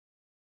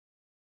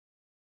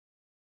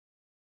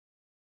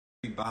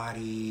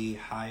Everybody.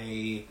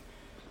 Hi.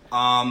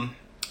 Um,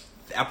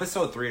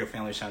 Episode 3 of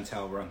Family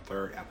Chantel. We're on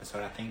third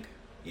episode, I think.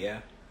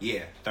 Yeah,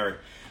 third.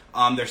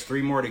 There's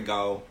three more to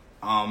go.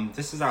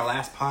 This is our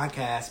last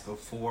podcast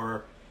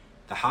before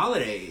the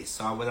holidays,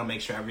 so I want to make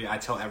sure I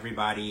tell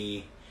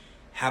everybody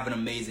have an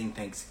amazing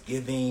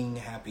Thanksgiving,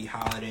 happy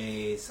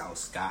holidays. Oh,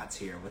 Scott's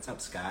here. What's up,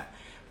 Scott?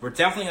 We're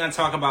definitely going to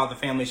talk about the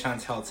Family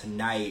Chantel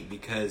tonight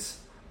because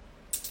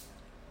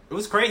it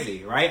was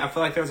crazy, right? I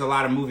feel like there was a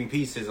lot of moving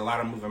pieces, a lot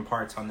of moving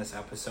parts on this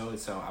episode,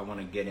 so I want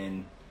to get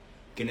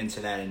into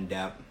that in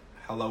depth.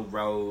 Hello,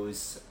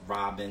 Rose,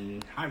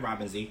 Robin. Hi,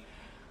 Robin Z.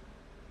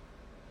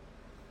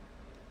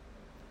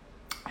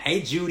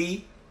 Hey,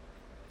 Judy.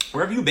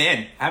 Where have you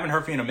been? I haven't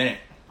heard from you in a minute.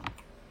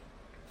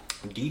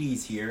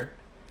 DeeDee's here.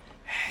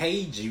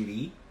 Hey,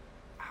 Judy.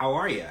 How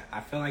are you? I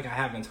feel like I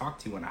haven't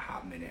talked to you in a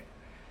hot minute.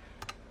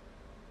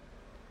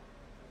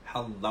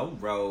 Hello,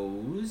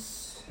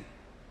 Rose.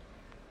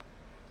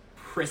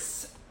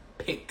 Chris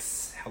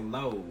Pix.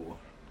 Hello.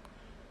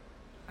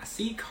 I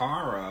see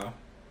Cara.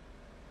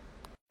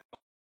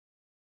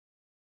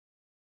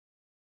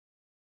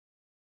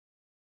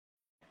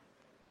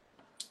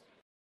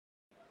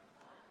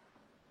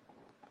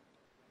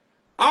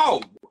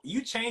 Oh,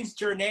 you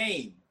changed your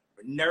name.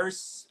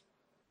 Nurse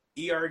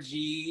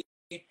ERG.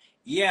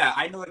 Yeah,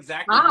 I know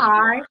exactly who you Hi.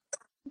 are.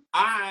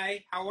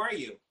 Hi, how are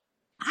you?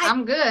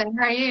 I'm good.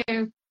 How are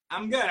you?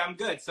 I'm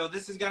good. So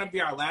this is going to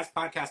be our last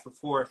podcast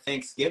before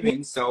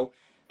Thanksgiving. So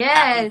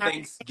happy Yes.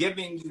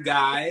 Thanksgiving, you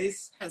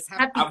guys.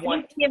 Happy I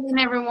want, Thanksgiving,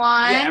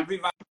 everyone. yeah,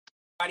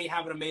 everybody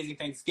have an amazing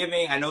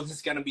Thanksgiving. I know this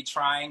is going to be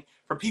trying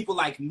for people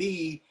like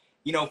me.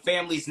 You know,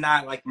 family's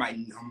not like my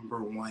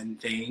number one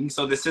thing.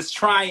 So this is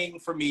trying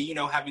for me, you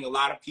know, having a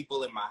lot of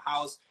people in my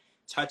house,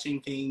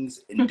 touching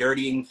things and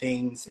dirtying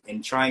things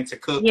and trying to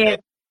cook. Yeah.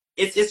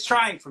 It's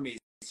trying for me.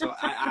 So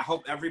I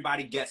hope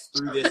everybody gets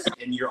through this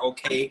and you're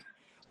okay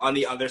on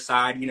the other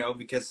side, you know,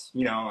 because,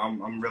 you know,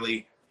 I'm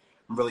really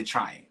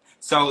trying.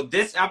 So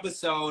this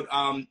episode,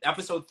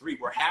 episode 3,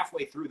 we're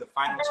halfway through the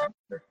final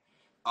chapter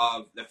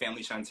of the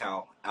Family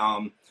Chantel.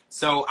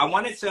 So I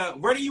wanted to,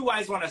 where do you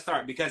guys want to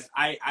start? Because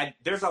I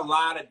there's a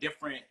lot of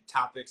different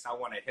topics I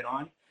want to hit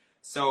on.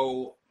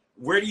 So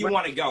where do you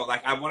want to go?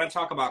 Like, I want to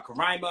talk about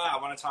Karaima. I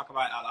want to talk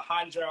about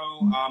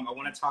Alejandro. I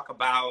want to talk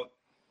about,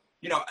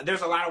 you know,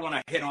 there's a lot I want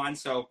to hit on.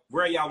 So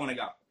where y'all want to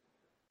go?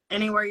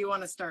 Anywhere you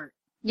want to start.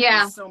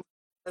 Yeah. So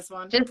this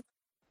one.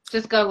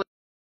 Just go with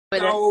it.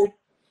 So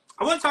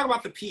I want to talk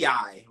about the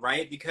PI,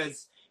 right?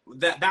 Because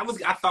that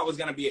was, I thought was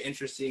going to be an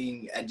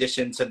interesting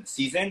addition to the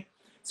season.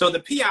 So the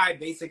PI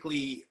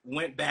basically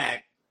went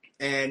back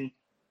and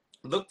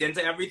looked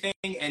into everything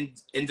and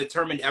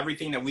determined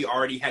everything that we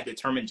already had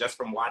determined just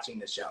from watching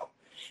the show.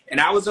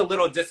 And I was a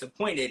little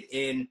disappointed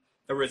in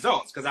the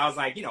results because I was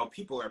like, you know,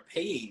 people are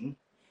paying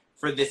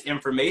for this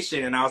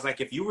information. And I was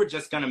like, if you were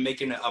just going to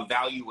make an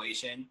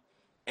evaluation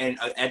and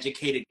an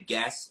educated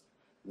guess,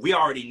 we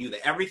already knew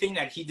that. Everything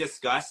that he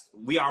discussed,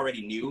 we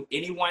already knew.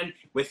 Anyone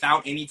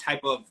without any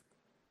type of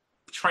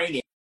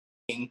training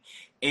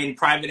in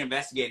private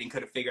investigating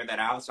could have figured that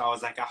out. So I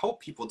was like, I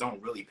hope people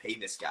don't really pay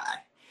this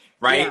guy,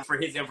 right, for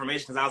his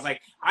information. Because I was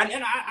like,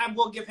 I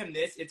will give him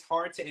this. It's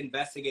hard to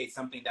investigate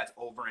something that's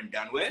over and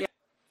done with,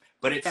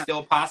 but it's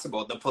still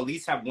possible. The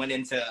police have went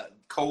into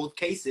cold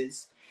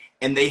cases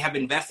and they have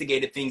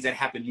investigated things that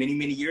happened many,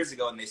 many years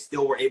ago, and they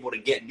still were able to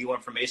get new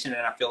information.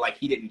 And I feel like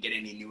he didn't get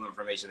any new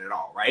information at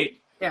all, right?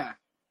 Yeah.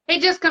 He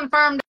just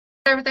confirmed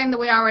everything that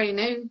we already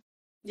knew.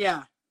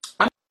 Yeah.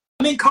 I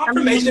mean,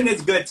 confirmation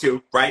is good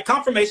too, right?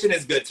 Confirmation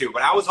is good too,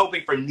 but I was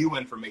hoping for new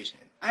information.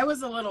 I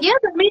was a little. Yeah,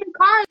 but me and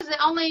Car is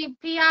the only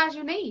PIs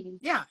you need.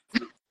 Yeah.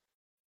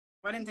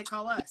 Why didn't they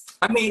call us?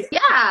 I mean,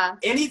 yeah.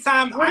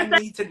 Anytime I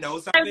need to know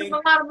something, a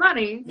lot of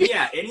money.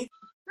 Yeah,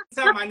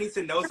 anytime I need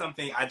to know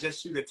something, I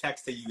just shoot a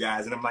text to you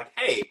guys, and I'm like,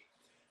 hey,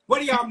 what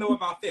do y'all know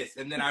about this?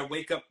 And then I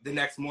wake up the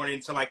next morning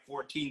to like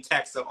 14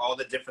 texts of all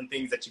the different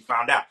things that you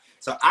found out.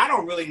 So I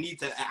don't really need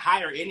to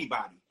hire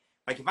anybody.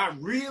 Like, if I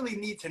really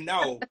need to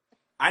know,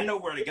 I know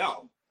where to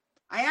go.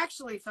 I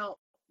actually felt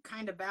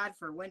kind of bad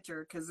for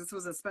Winter because this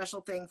was a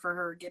special thing for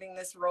her, getting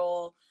this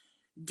role,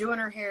 doing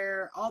her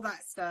hair, all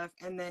that stuff.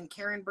 And then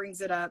Karen brings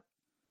it up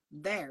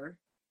there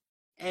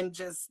and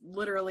just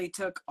literally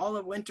took all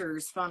of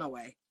Winter's fun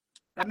away.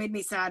 That made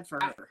me sad for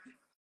her.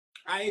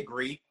 I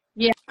agree.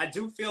 Yeah. I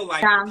do feel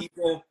like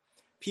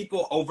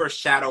people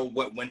overshadow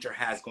what Winter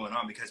has going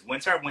on, because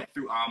Winter went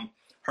through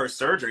her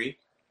surgery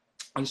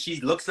and she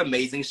looks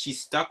amazing.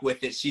 She's stuck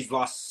with it. She's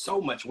lost so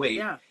much weight.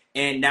 Yeah.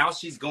 And now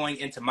she's going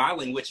into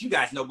modeling, which you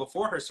guys know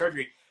before her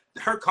surgery,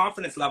 her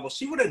confidence level,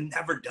 she would have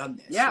never done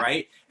this,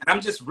 right? And I'm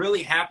just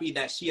really happy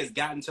that she has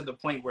gotten to the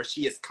point where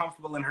she is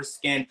comfortable in her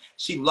skin.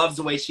 She loves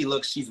the way she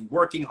looks. She's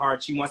working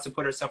hard. She wants to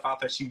put herself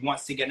out there. She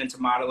wants to get into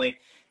modeling.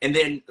 And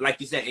then,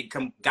 like you said, it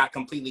got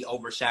completely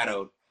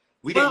overshadowed.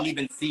 We didn't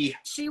even see.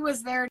 She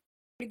was there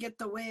to get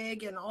the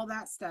wig and all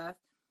that stuff.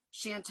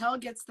 Chantel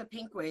gets the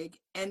pink wig,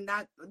 and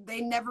that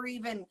they never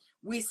even,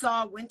 we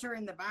saw Winter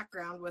in the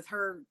background with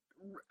her.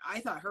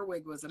 I thought her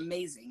wig was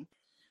amazing.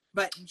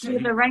 But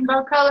With the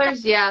rainbow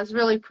colors, yeah, it's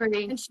really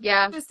pretty. and she's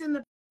Yeah. just in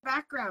the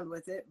background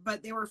with it,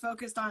 but they were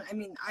focused on, I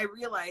mean, I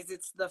realize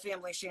it's the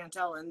family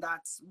Chantel and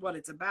that's what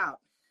it's about.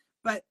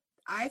 But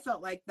I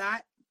felt like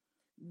that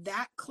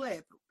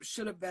clip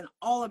should have been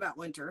all about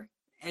Winter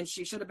and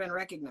she should have been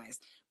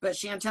recognized. But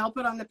Chantel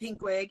put on the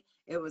pink wig.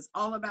 It was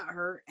all about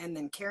her. And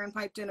then Karen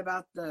piped in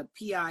about the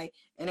PI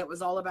and it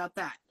was all about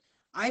that.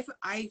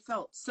 I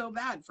felt so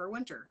bad for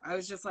Winter. I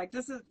was just like,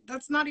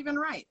 that's not even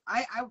right.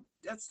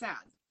 That's sad.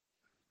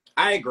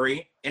 I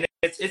agree. And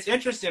it's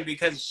interesting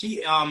because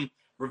she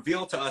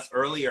revealed to us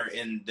earlier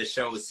in the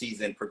show's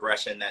season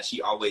progression that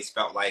she always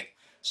felt like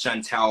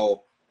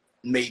Chantel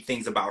made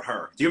things about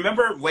her. Do you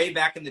remember way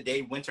back in the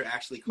day, Winter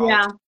actually called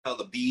Chantel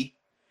a bee?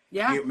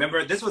 Yeah. You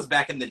remember? This was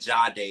back in the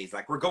Ja days.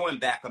 Like, we're going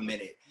back a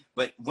minute.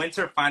 But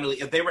Winter finally,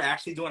 if they were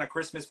actually doing a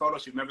Christmas photo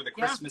shoot, remember the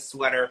Christmas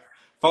sweater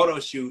photo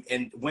shoot,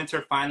 and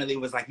Winter finally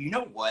was like, you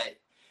know what?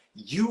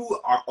 You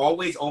are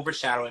always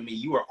overshadowing me.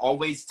 You are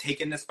always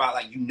taking the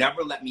spotlight. You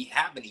never let me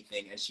have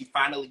anything. And she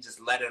finally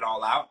just let it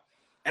all out.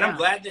 And I'm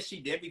glad that she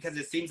did, because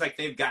it seems like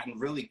they've gotten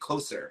really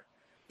closer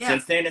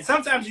since then. And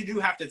sometimes you do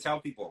have to tell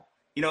people,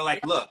 you know,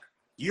 like, look,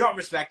 you don't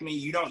respect me.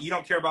 You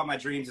don't care about my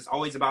dreams. It's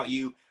always about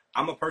you.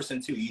 I'm a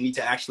person too. You need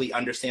to actually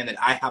understand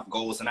that I have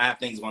goals and I have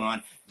things going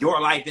on.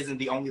 Your life isn't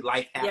the only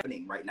life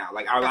happening right now.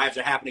 Like, our lives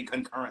are happening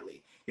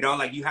concurrently. You know,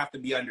 like, you have to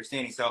be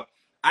understanding. So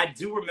I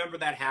do remember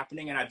that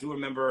happening. And I do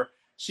remember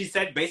she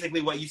said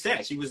basically what you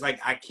said. She was like,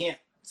 I can't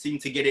seem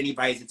to get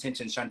anybody's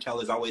attention.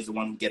 Chantel is always the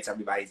one who gets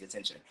everybody's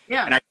attention.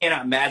 Yeah. And I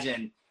cannot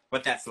imagine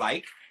what that's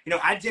like. You know,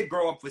 I did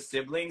grow up with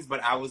siblings,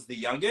 but I was the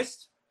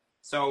youngest.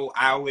 So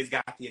I always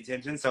got the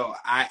attention. So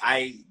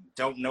I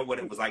don't know what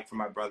it was like for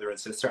my brother and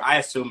sister. I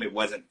assume it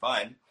wasn't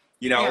fun,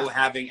 you know,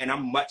 and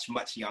I'm much,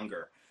 much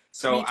younger.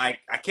 So I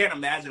can't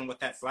imagine what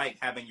that's like,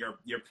 having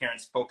your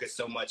parents focus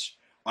so much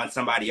on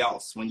somebody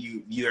else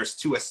when there's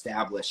two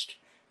established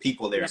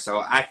people there. So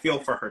I feel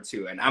for her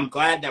too. And I'm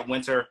glad that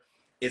Winter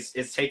is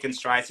taking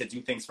strides to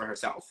do things for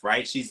herself,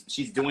 right? She's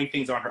doing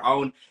things on her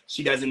own.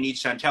 She doesn't need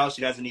Chantel.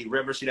 She doesn't need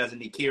River. She doesn't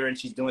need Kieran.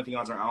 She's doing things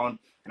on her own.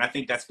 And I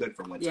think that's good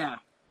for Winter. Yeah.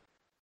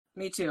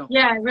 Me too.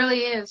 Yeah, it really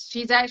is.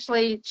 She's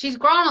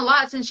grown a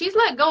lot since she's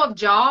let go of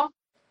Jaw,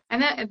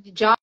 and that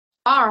Jaw,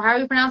 or how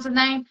you pronounce his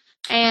name,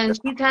 and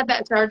she's had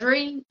that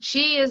surgery.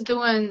 She is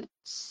doing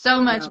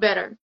so much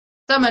better.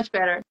 So much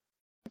better.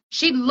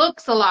 She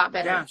looks a lot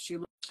better. Yeah, she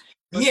looks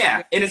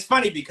and it's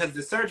funny because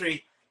the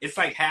surgery, it's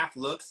like half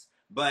looks,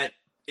 but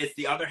it's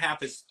the other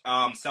half is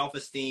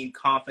self-esteem,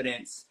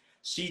 confidence.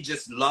 She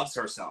just loves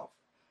herself.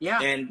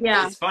 Yeah. And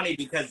it's funny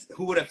because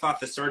who would have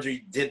thought the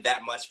surgery did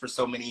that much for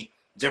so many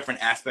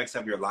different aspects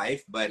of your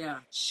life? But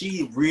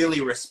she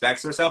really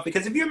respects herself,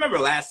 because if you remember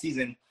last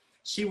season,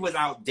 she was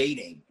out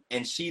dating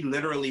and she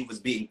literally was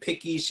being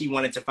picky. She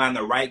wanted to find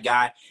the right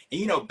guy.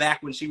 And, you know,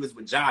 back when she was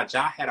with Ja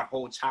had a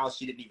whole child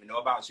she didn't even know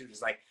about. She was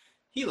just like,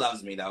 he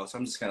loves me though, so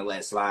I'm just going to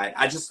let it slide.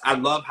 I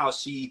love how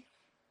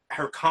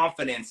her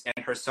confidence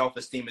and her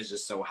self-esteem is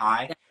just so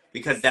high,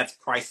 because that's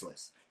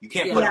priceless. You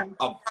can't put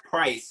a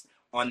price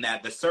on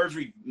that. The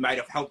surgery might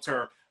have helped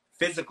her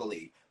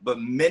physically, but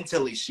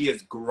mentally she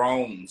has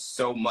grown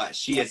so much.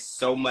 She is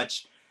so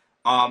much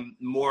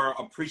more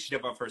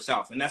appreciative of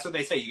herself. And that's what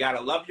they say. You got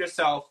to love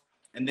yourself,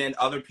 and then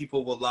other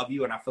people will love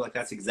you. And I feel like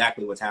that's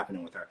exactly what's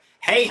happening with her.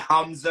 Hey,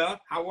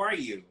 Hamza, how are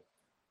you?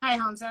 Hi,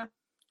 Hamza.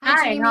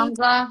 Hi,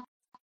 Hamza.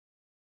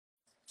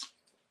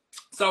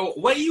 So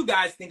what do you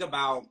guys think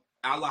about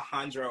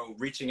Alejandro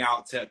reaching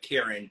out to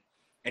Karen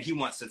and he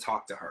wants to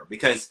talk to her?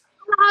 Because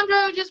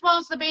Alejandro just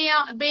wants to be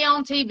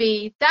on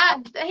TV.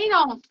 I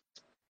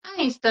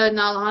ain't studying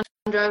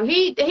Alejandro.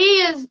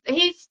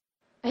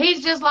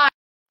 He's just like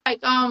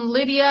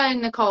Lydia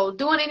and Nicole,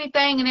 doing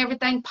anything and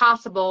everything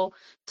possible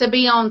to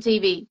be on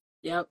TV.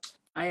 Yep,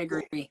 I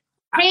agree.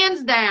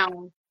 Hands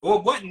down.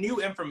 Well, what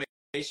new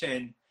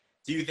information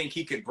do you think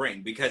he could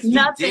bring? Because we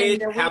already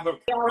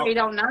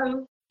don't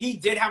know. He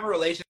did have a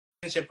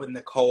relationship with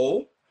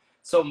Nicole,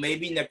 so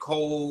maybe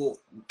Nicole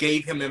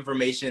gave him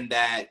information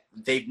that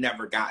they've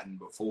never gotten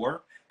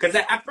before. Because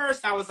at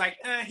first I was like,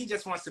 he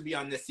just wants to be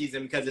on this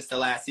season because it's the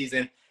last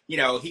season. You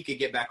know, he could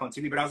get back on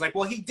TV. But I was like,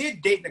 well, he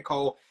did date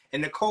Nicole,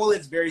 and Nicole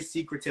is very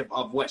secretive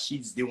of what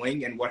she's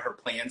doing and what her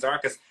plans are,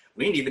 because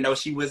we didn't even know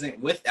she wasn't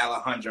with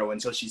Alejandro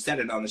until she said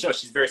it on the show.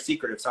 She's very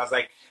secretive. So I was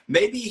like,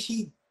 maybe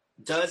he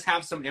does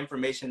have some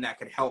information that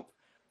could help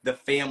the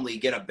family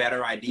get a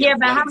better idea. Yeah,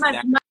 but how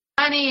much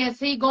money is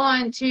he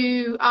going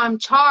to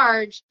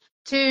charge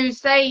to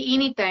say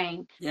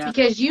anything?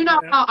 Because you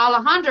know how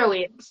Alejandro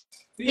is.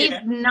 He's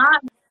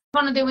not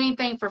going to do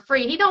anything for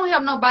free. He don't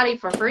help nobody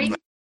for free.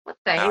 What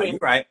the hell? You're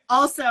right.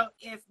 Also,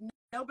 if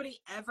nobody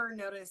ever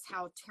noticed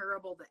how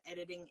terrible the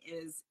editing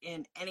is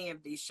in any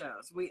of these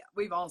shows,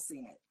 we've all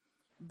seen it,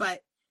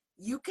 but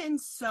you can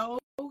so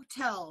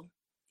tell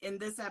in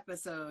this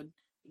episode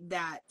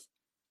that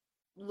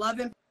Love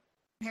in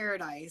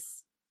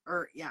Paradise,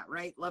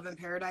 Love in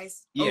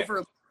Paradise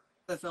over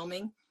the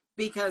filming,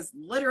 because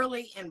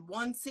literally in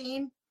one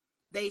scene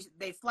they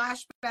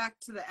flash back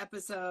to the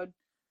episode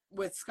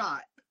with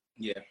Scott,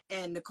 Yeah.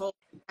 And Nicole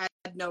had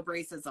no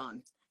braces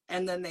on.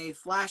 And then they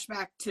flash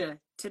back to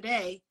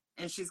today,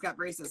 and she's got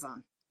braces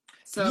on.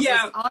 So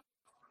yeah, it was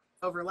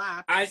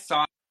overlap. I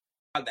saw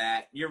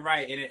that. You're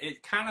right, and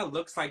it kind of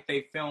looks like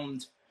they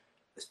filmed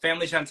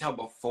Family Chantel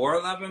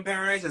before Love in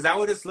Paradise. Is that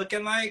what it's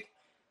looking like?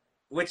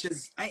 Which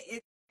is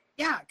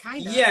yeah,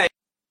 kind of. Yeah,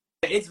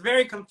 it's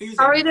very confusing.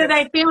 Or either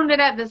they filmed it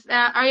at this,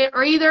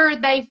 or either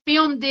they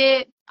filmed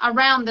it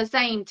around the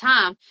same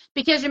time.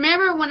 Because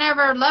remember,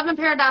 whenever Love in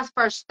Paradise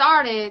first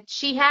started,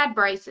 she had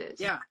braces.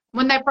 Yeah.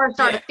 When they first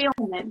started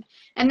filming,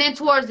 and then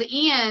towards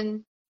the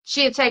end,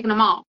 she had taken them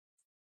off.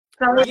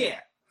 So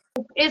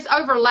it's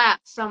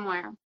overlapped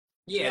somewhere.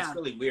 Yeah, it's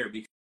really weird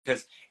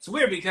because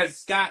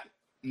Scott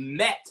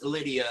met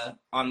Lydia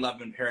on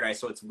Love in Paradise,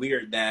 so it's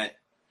weird that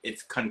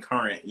it's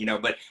concurrent, you know.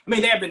 But I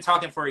mean, they have been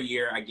talking for a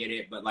year. I get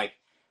it, but like,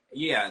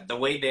 yeah, the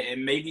way that,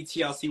 and maybe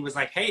TLC was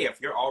like, hey,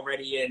 if you're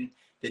already in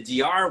the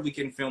DR, we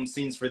can film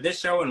scenes for this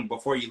show, and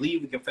before you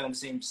leave, we can film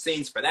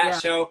scenes for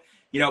that show.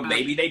 You know,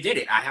 maybe they did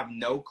it. I have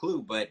no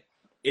clue, but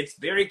it's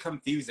very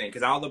confusing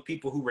because all the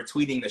people who were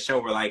tweeting the show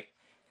were like,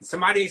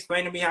 somebody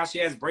explain to me how she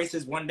has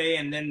braces one day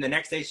and then the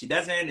next day she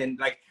doesn't, and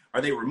like,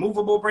 are they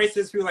removable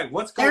braces? People are like,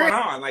 what's going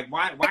on? Like,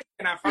 why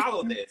can I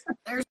follow this?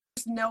 There's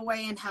no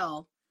way in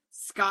hell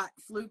Scott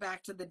flew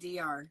back to the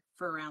DR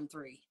for round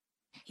 3.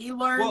 He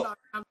learned on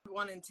round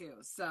 1 and 2,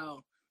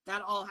 so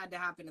that all had to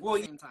happen at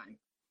the same time.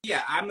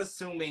 Yeah, I'm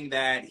assuming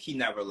that he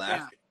never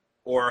left.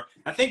 Or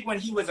I think when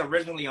he was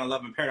originally on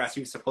Love in Paradise, he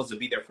was supposed to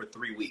be there for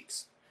 3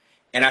 weeks.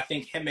 And I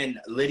think him and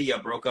Lydia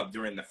broke up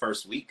during the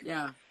first week.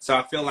 Yeah. So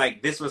I feel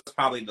like this was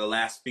probably the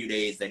last few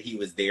days that he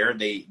was there.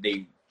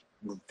 They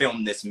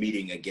filmed this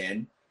meeting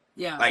again.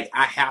 Yeah. Like,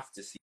 I have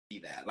to see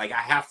that. Like,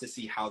 I have to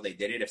see how they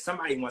did it. If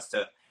somebody wants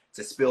to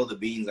spill the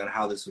beans on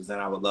how this was done,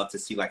 I would love to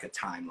see like a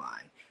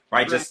timeline,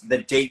 right? Just the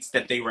dates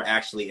that they were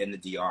actually in the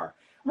DR.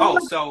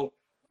 So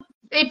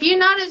if you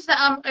notice,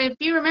 if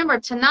you remember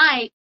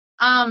tonight,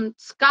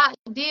 Scott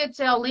did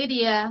tell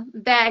Lydia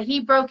that he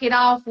broke it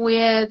off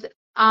with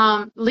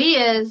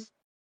Liz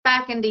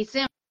back in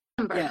December.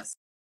 Yes.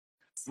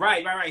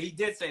 Right. He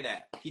did say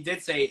that. He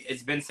did say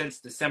it's been since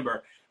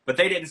December, but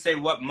they didn't say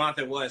what month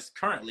it was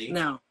currently.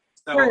 No.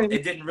 So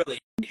it didn't really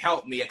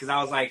help me because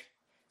I was like,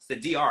 it's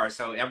the DR,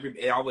 so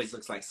it always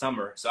looks like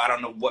summer. So I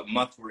don't know what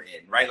month we're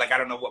in, right? Like, I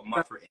don't know what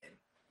month we're in.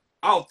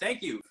 Oh,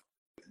 thank you.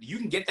 You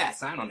can get that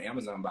sign on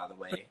Amazon, by the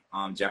way,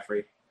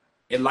 Jeffrey.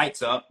 It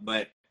lights up,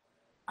 but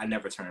I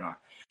never turn it on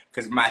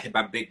because my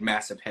big,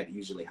 massive head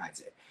usually hides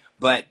it.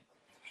 But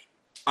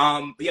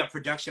yeah,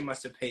 production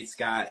must have paid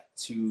Scott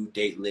to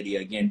date Lydia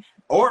again,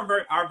 or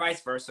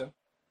vice versa,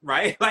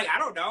 right? Like, I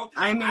don't know.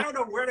 I don't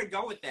know where to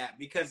go with that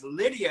because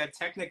Lydia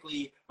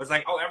technically was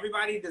like, oh,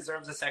 everybody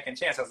deserves a second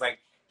chance. I was like,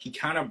 he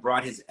kind of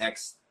brought his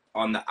ex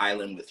on the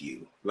island with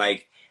you,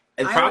 like,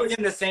 and probably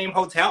in the same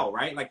hotel,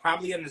 right? Like,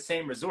 probably in the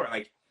same resort.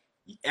 Like,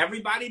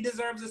 everybody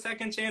deserves a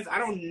second chance. I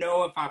don't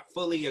know if I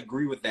fully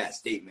agree with that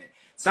statement.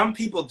 Some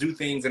people do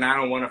things and I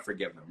don't want to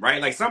forgive them, right?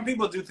 Like, some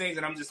people do things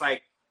and I'm just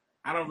like,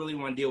 I don't really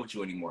want to deal with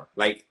you anymore.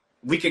 Like,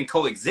 we can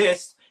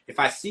coexist. If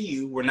I see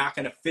you, we're not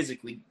going to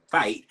physically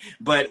fight,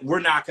 but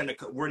we're not going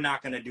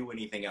to do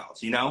anything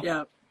else, you know?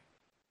 Yeah.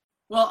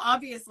 Well,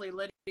 obviously,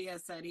 Lydia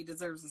said he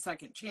deserves a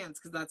second chance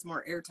because that's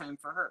more airtime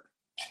for her.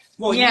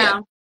 Well,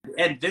 yeah.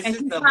 And this is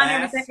the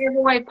last. Every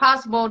way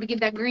possible to get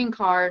that green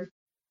card.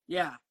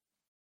 Yeah.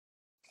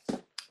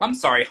 I'm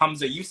sorry,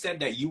 Hamza. You said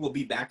that you will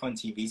be back on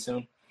TV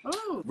soon.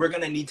 Oh. We're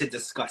gonna need to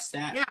discuss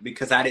that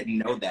because I didn't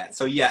know that.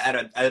 So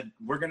yeah,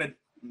 we're gonna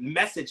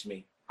message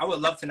me. I would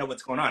love to know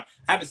what's going on.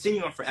 I haven't seen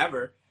you in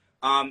forever.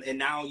 And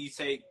now you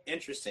say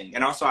interesting.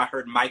 And also, I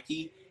heard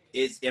Mikey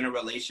is in a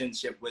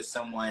relationship with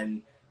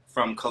someone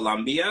from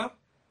Colombia,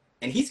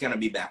 and he's gonna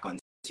be back on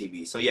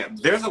TV. So yeah,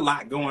 there's a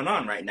lot going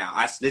on right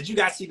now. Did you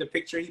guys see the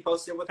picture he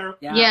posted with her?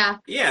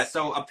 Yeah.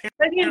 So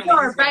apparently,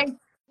 her face,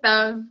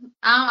 though.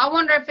 I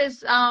wonder if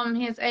it's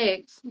his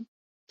ex,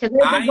 because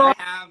they're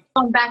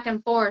going back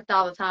and forth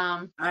all the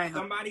time.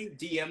 Somebody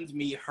DM'd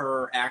me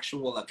her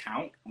actual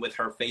account with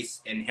her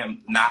face and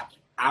him. Not.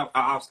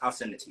 I'll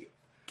send it to you.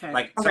 Okay.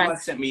 Like, someone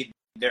sent me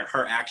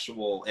her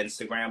actual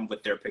Instagram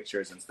with their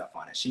pictures and stuff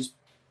on it. She's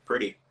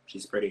pretty.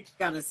 She's pretty.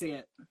 Gotta see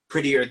it.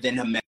 Prettier than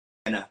Jimena.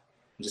 I'm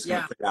just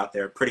gonna put it out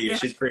there. Prettier.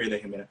 She's prettier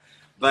than Jimena.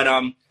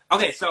 But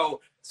okay.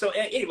 So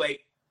anyway,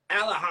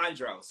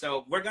 Alejandro.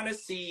 So we're gonna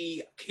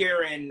see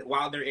Karen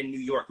while they're in New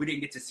York. We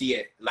didn't get to see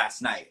it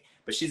last night,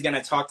 but she's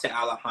gonna talk to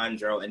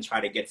Alejandro and try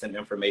to get some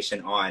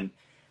information on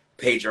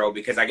Pedro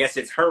because I guess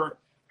it's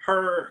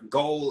her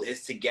goal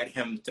is to get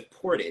him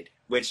deported,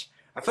 which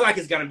I feel like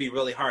it's gonna be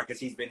really hard because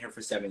he's been here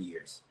for 7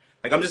 years.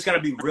 Like, I'm just going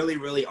to be really,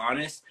 really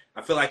honest.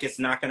 I feel like it's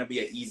not going to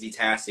be an easy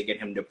task to get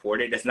him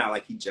deported. It's not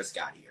like he just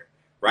got here,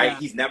 right? Yeah.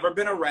 He's never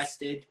been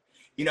arrested.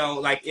 You know,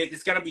 like,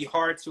 it's going to be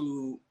hard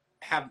to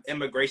have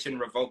immigration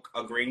revoke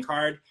a green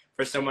card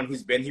for someone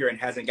who's been here and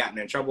hasn't gotten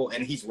in trouble,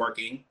 and he's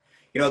working.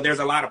 You know, there's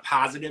a lot of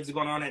positives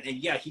going on. And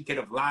yeah, he could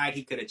have lied.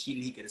 He could have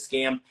cheated. He could have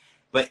scammed.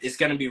 But it's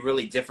going to be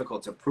really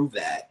difficult to prove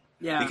that.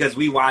 Yeah. Because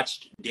we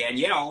watched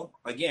Danielle,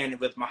 again,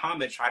 with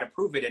Muhammad try to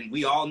prove it, and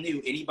we all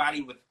knew,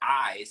 anybody with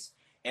eyes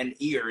and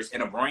ears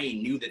and a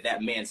brain knew that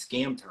that man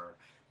scammed her.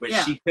 But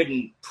she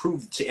couldn't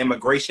prove to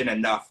immigration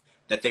enough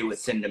that they would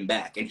send him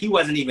back. And he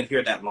wasn't even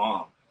here that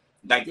long.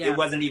 Like, it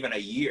wasn't even a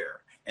year,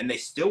 and they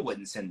still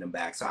wouldn't send him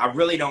back. So I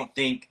really don't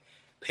think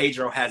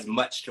Pedro has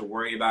much to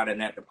worry about in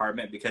that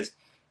department because,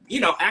 you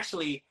know,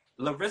 actually,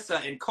 Larissa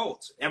and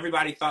Colt,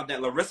 everybody thought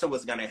that Larissa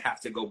was going to have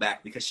to go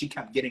back because she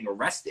kept getting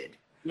arrested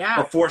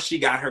before she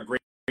got her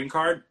green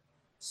card.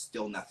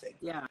 Still nothing.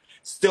 Yeah.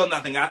 Still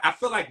nothing. I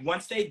feel like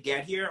once they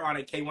get here on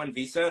a K-1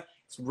 visa,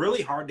 it's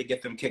really hard to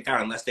get them kicked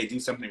out unless they do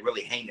something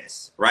really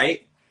heinous,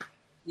 right?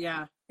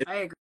 Yeah,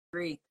 I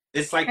agree.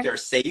 It's like they're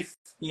safe,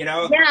 you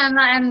know? Yeah,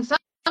 and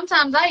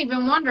sometimes I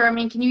even wonder, I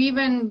mean, can you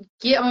even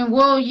get, I mean,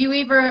 will you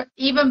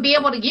even be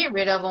able to get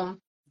rid of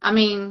them? I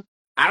mean,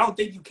 I don't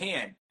think you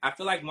can. I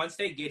feel like once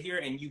they get here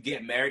and you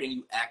get married and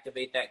you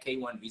activate that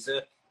K-1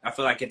 visa, I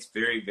feel like it's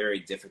very, very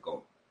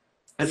difficult.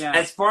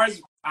 As far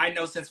as I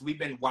know, since we've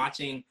been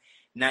watching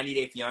 90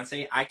 Day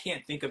Fiancé, I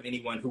can't think of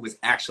anyone who was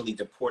actually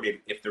deported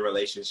if the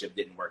relationship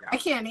didn't work out. I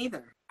can't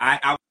either.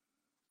 I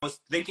was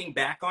thinking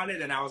back on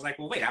it and I was like,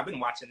 well, wait, I've been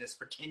watching this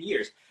for 10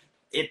 years.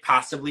 It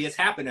possibly has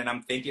happened. And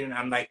I'm thinking, and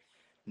I'm like,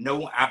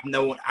 no,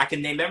 I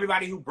can name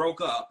everybody who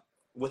broke up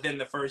within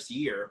the first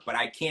year, but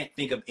I can't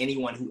think of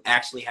anyone who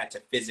actually had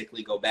to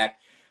physically go back.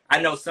 I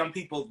know some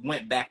people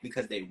went back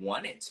because they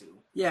wanted to,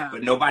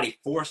 but nobody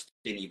forced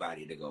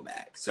anybody to go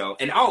back. So,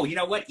 and oh, you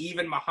know what?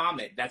 Even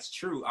Muhammad, that's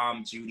true,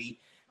 Judy.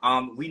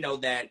 We know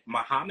that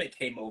Muhammad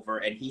came over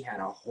and he had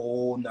a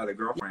whole nother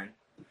girlfriend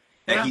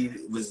that he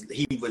was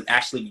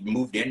actually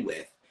moved in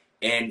with,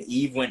 and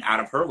Eve went out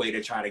of her way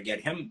to try to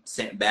get him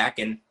sent back,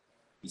 and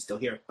he's still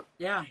here.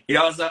 Yeah, you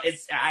know, so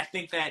I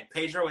think that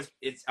Pedro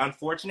it's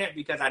unfortunate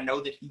because I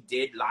know that he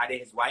did lie to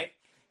his wife,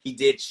 he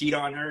did cheat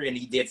on her, and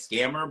he did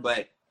scam her,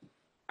 but.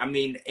 I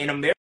mean, in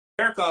America,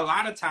 a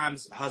lot of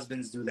times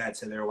husbands do that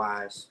to their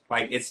wives.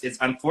 Like, it's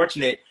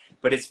unfortunate,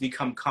 but it's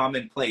become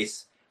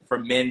commonplace for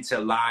men to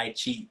lie,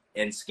 cheat,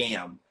 and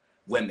scam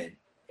women.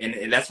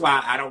 And that's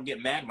why I don't get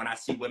mad when I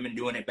see women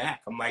doing it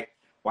back. I'm like,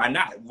 why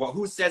not? Well,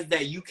 who says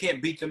that you can't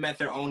beat them at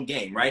their own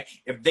game, right?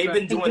 If they've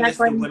been doing this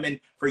to women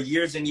for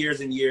years and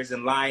years and years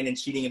and lying and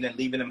cheating and then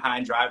leaving them high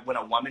and dry, when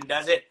a woman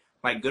does it,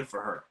 like, good for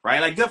her, right?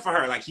 Like, good for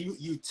her. Like, you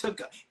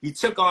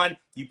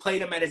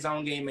played him at his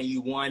own game and you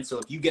won. So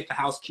if you get the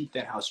house, keep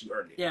that house. You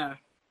earned it. Yeah.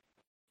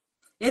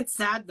 It's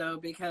sad though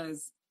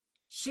because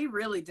she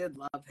really did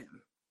love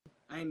him.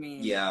 I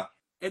mean,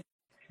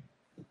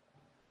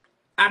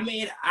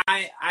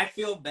 I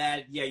feel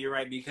bad. Yeah, you're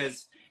right,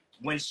 because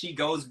when she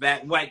goes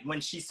back, like when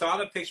she saw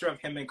the picture of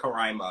him and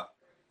Karaima,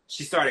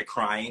 she started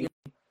crying,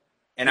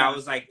 and I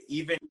was like,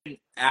 even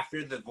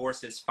after the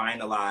divorce is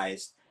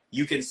finalized,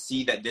 you can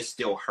see that this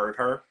still hurt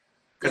her.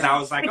 Because I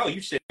was like, oh,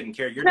 you shouldn't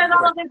care. You're because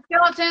all the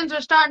skeletons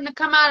are starting to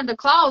come out of the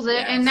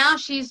closet, and now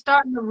she's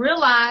starting to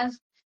realize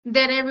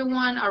that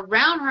everyone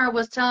around her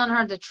was telling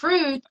her the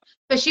truth,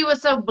 but she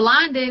was so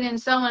blinded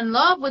and so in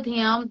love with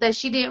him that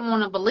she didn't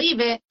want to believe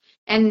it.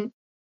 And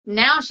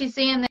now she's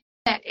seeing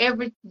that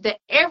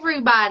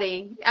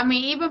everybody, I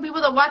mean, even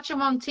people that watch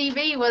him on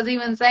TV was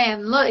even saying,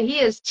 look, he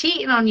is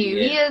cheating on you.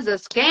 He is a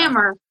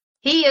scammer.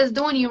 He is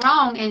doing you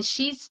wrong. And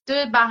she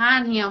stood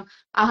behind him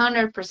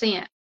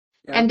 100%.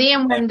 And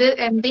then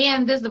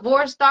then this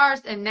divorce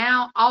starts, and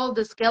now all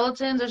the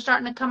skeletons are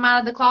starting to come out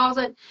of the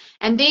closet.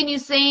 And then you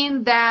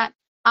seen that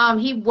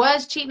he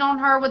was cheating on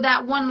her with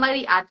that one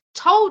lady. I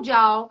told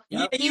y'all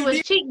he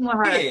was cheating with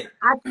her.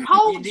 I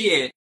told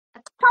you.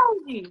 I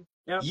told you.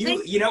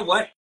 You know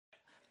what?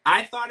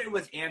 I thought it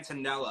was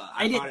Antonella.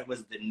 I thought it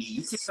was the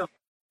niece,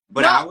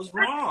 but I was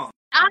wrong.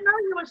 I know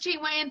you were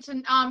cheating with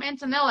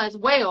Antonella as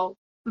well,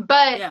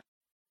 but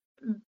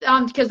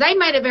because they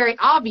made it very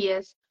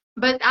obvious.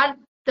 But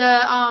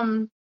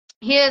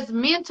his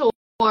mentor,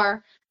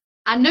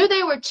 I knew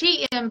they were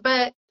cheating,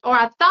 or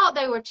I thought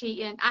they were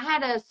cheating. I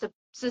had a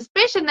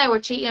suspicion they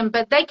were cheating,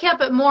 but they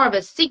kept it more of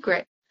a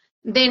secret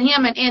than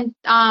him and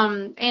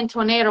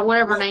Antoinette, or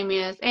whatever her name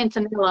is,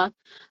 Antonella,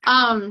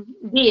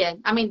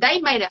 did. I mean,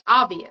 they made it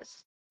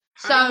obvious.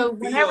 So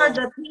whenever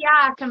the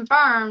PI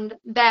confirmed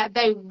that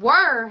they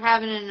were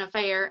having an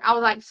affair, I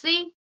was like,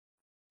 see,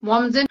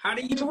 woman's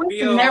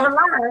intuition never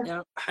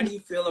lies. How do you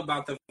feel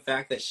about the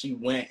fact that she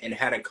went and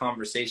had a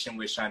conversation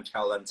with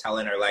Chantel and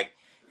telling her, like,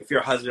 if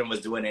your husband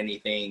was doing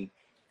anything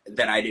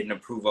that I didn't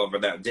approve of or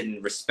that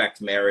didn't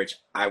respect marriage,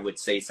 I would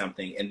say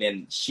something, and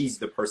then she's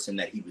the person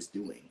that he was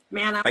doing.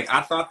 Man,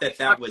 I thought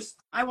that was...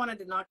 I wanted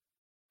to knock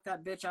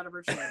that bitch out of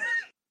her chair.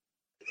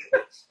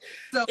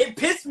 So it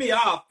pissed me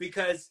off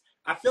because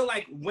I feel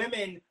like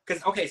women...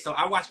 so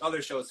I watch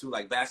other shows too,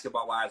 like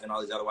Basketball Wives and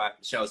all these other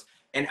shows,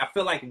 and I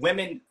feel like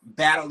women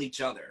battle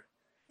each other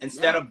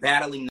instead of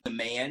battling the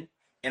man,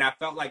 and I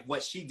felt like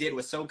what she did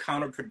was so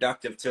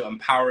counterproductive to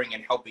empowering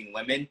and helping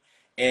women.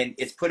 And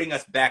it's putting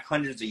us back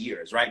hundreds of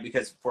years, right?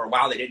 Because for a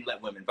while they didn't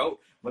let women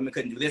vote. Women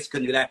couldn't do this,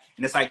 couldn't do that.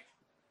 And it's like,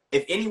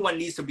 if anyone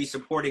needs to be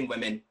supporting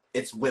women,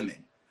 it's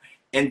women.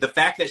 And the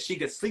fact that she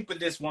could sleep with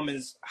this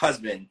woman's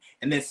husband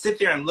and then sit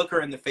there and look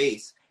her in the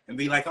face and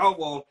be like, oh,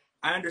 well,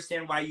 I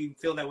understand why you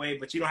feel that way,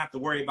 but you don't have to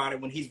worry about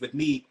it when he's with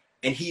me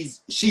and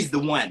she's the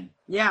one.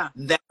 Yeah.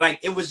 That, like,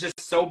 it was just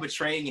so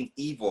betraying and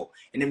evil.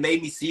 And it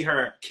made me see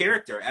her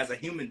character as a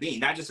human being,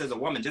 not just as a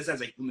woman, just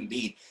as a human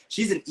being.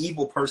 She's an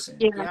evil person.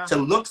 Yeah. To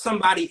look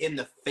somebody in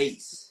the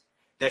face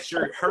that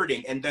you're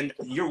hurting, and then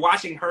you're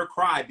watching her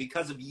cry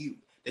because of you.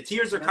 The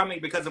tears are coming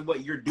because of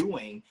what you're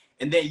doing,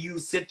 and then you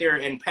sit there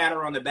and pat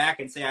her on the back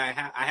and say, I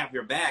have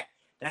your back.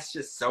 That's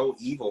just so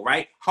evil,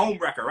 right?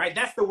 Homewrecker, right?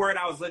 That's the word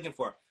I was looking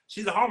for.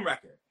 She's a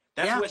homewrecker.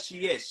 That's what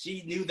she is.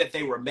 She knew that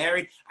they were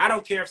married. I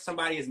don't care if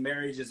somebody's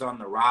marriage is on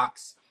the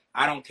rocks.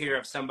 I don't care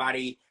if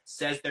somebody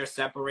says they're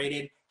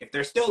separated. If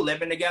they're still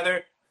living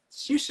together,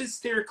 you should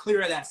steer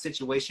clear of that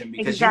situation,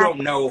 because you don't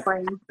know.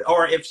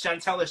 Or if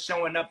Chantel is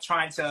showing up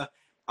trying to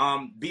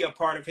be a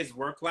part of his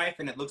work life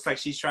and it looks like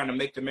she's trying to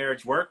make the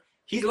marriage work,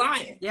 he's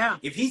lying. Yeah.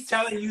 If he's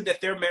telling you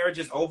that their marriage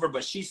is over,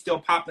 but she's still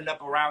popping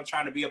up around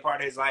trying to be a part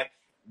of his life,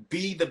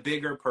 be the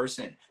bigger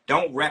person.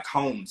 Don't wreck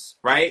homes,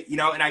 right? You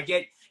know, and I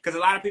get, because a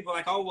lot of people are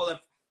like, oh, well, if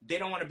they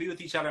don't want to be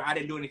with each other, I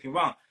didn't do anything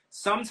wrong.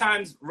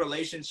 Sometimes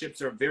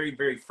relationships are very,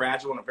 very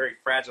fragile, in a very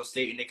fragile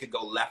state, and it could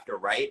go left or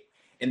right.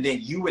 And then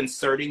you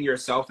inserting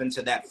yourself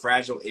into that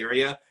fragile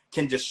area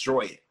can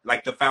destroy it.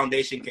 Like, the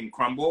foundation can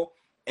crumble,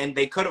 and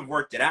they could have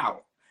worked it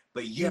out.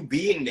 But you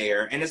being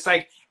there, and it's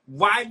like,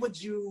 why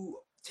would you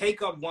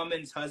take a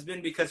woman's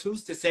husband? Because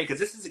who's to say? Because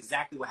this is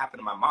exactly what happened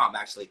to my mom,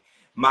 actually.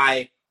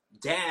 My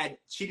dad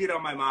cheated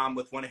on my mom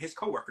with one of his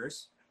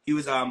coworkers. He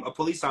was a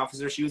police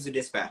officer. She was a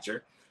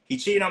dispatcher. He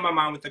cheated on my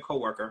mom with a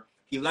coworker.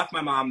 He left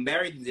my mom,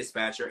 married the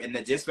dispatcher, and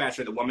the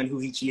dispatcher, the woman who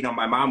he cheated on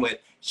my mom with,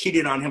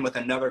 cheated on him with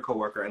another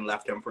coworker and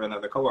left him for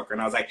another coworker.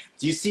 And I was like,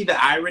 do you see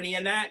the irony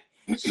in that?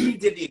 She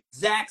did the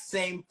exact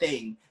same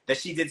thing that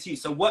she did to you.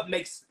 So what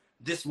makes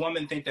this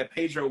woman think that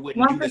Pedro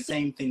wouldn't do the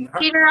same thing to her?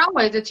 Cheater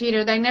always a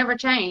cheater. They never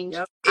change.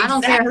 Yep. I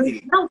don't care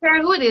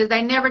who it is.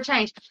 They never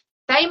change.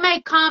 They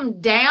may calm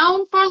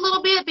down for a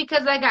little bit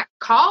because they got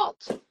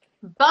caught,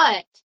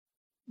 but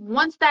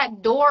once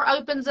that door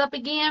opens up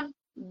again,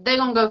 they're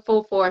going to go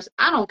full force.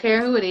 I don't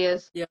care who it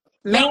is,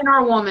 man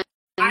or woman.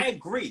 I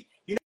agree.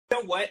 You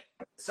know what?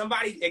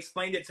 Somebody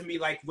explained it to me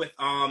like with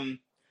an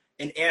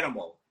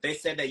animal. They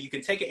said that you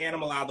can take an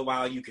animal out of the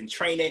wild, you can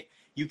train it,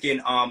 you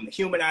can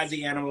humanize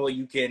the animal,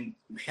 you can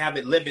have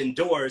it live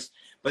indoors,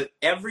 but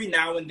every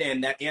now and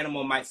then that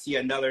animal might see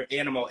another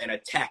animal and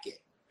attack it.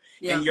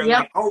 Yeah. And you're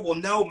like, oh, well,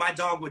 no, my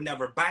dog would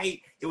never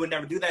bite. It would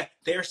never do that.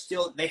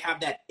 They have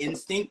that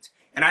instinct.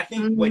 And I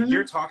think what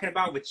you're talking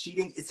about with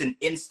cheating, it's an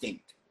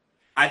instinct.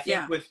 I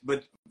think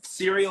with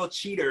serial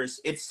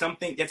cheaters, it's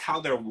how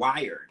they're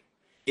wired.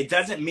 It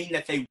doesn't mean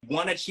that they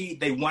want to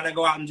cheat. They want to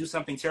go out and do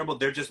something terrible.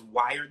 They're just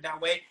wired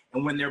that way.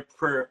 And when they're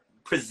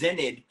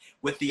presented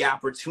with the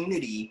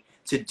opportunity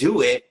to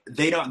do it,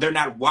 they're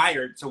not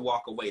wired to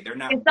walk away. They're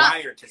not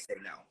wired to say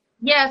no.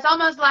 Yeah, it's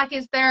almost like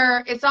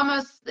it's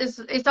almost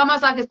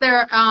like it's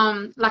their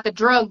like a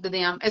drug to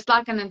them. It's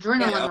like an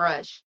adrenaline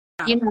rush.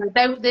 You know,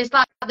 it's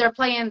like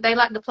they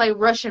like to play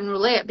Russian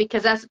roulette,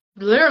 because that's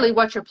literally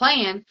what you're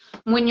playing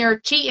when you're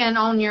cheating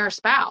on your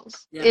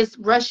spouse. It's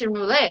Russian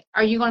roulette.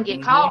 Are you going to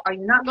get caught? Are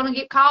you not going to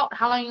get caught?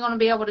 How long are you going to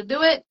be able to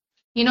do it?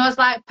 You know, it's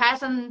like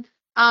passing.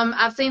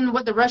 I've seen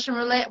with the Russian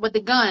roulette with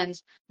the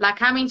guns. Like,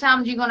 how many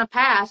times are you going to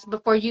pass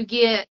before you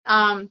get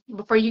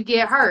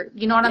hurt?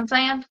 You know what I'm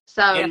saying?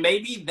 So, and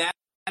maybe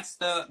that's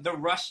the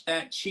rush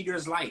that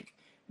cheaters like,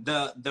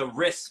 the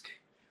risk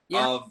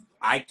of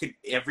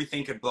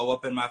everything could blow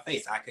up in my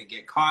face. I could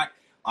get caught.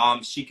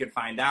 She could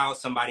find out.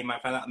 Somebody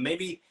might find out.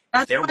 Maybe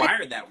they're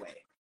wired that way.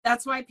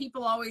 That's why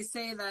people always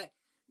say that,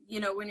 you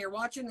know, when you're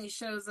watching these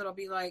shows, it'll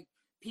be like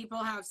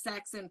people have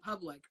sex in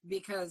public,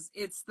 because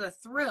it's the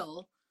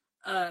thrill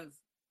of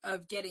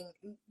getting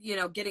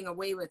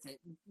away with it,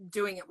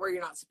 doing it where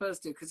you're not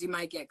supposed to, because you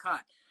might get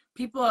caught.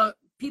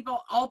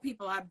 All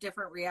people have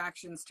different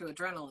reactions to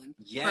adrenaline.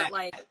 Yeah. But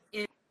like,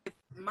 if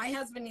my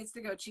husband needs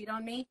to go cheat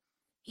on me,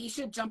 he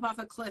should jump off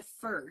a cliff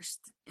first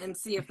and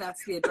see if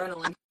that's the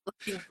adrenaline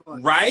he's looking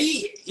for.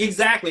 Right?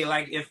 Exactly.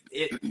 Like,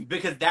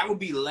 because that would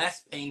be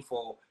less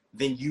painful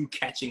than you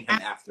catching him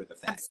after the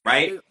fact,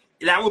 right?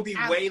 That would be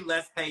way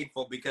less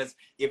painful, because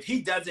if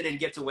he does it and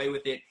gets away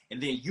with it,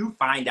 and then you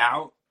find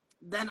out,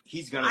 then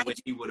he's gonna wish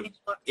he would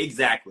have.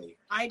 Exactly.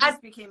 I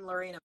just became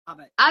Lorena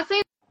Bobbitt. I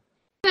seen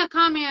a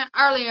comment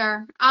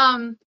earlier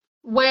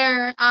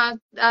where I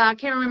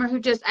can't remember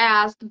who just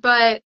asked,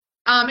 but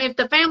if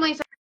the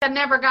families had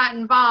never got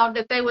involved,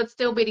 if they would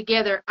still be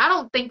together. I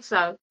don't think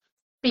so,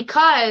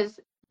 because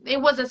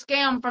it was a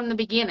scam from the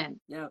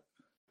beginning. Yeah.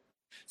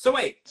 So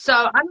wait. So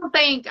I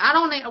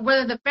don't know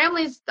whether the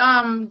families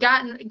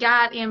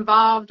got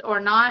involved or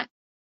not.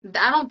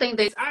 I don't think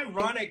it's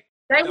ironic.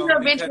 They would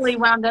eventually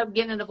wound up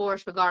getting a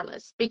divorce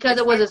regardless, because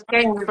it was a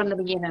scam from the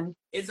beginning.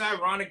 It's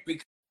ironic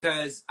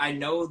because I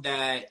know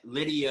that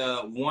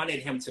Lydia wanted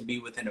him to be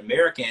with an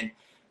American,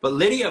 but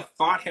Lydia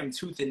fought him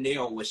tooth and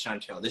nail with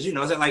Chantel. Did you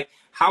know that? Like,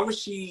 how was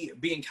she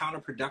being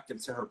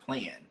counterproductive to her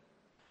plan?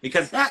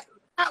 Because that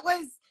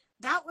was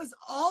That was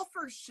all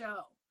for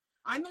show.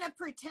 I'm going to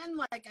pretend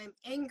like I'm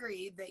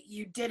angry that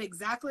you did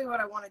exactly what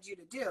I wanted you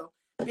to do,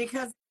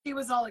 because if she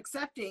was all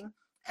accepting,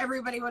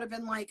 everybody would have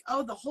been like,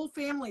 oh, the whole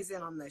family's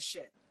in on this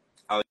shit.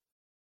 Oh,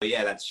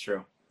 yeah, that's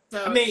true.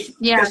 So, I mean,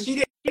 Yeah. because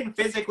she didn't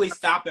physically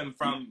stop him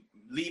from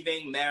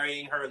leaving,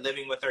 marrying her,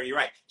 living with her. You're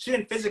right. She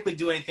didn't physically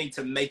do anything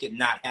to make it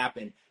not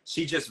happen.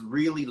 She just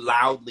really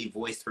loudly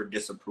voiced her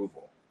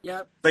disapproval.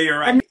 yep. So you're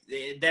right.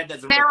 That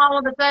doesn't. Now all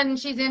of a sudden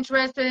she's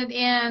interested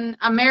in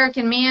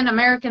American men.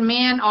 American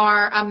men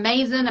are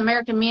amazing.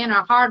 American men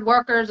are hard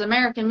workers.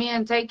 American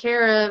men take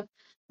care of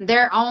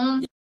their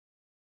own.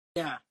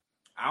 Yeah.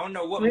 I don't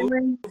know what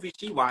Really? movie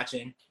she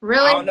watching.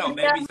 Really? I don't know.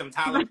 Maybe some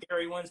Tyler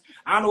Perry ones.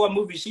 I don't know what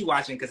movie she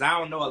watching because I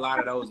don't know a lot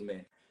of those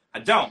men. I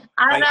don't.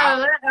 I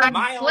Like, know.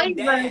 my own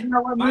dad.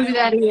 Know what My movie own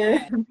that is.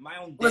 dad. My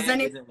own Was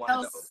dad isn't one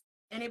of those.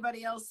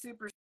 anybody else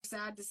super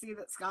sad to see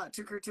that Scott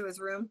took her to his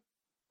room?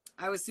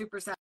 I was super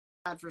sad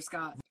for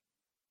Scott.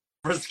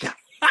 For Scott.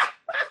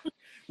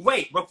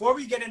 Wait, before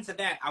we get into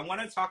that, I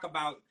want to talk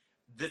about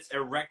this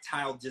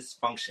erectile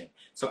dysfunction.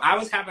 So I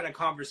was having a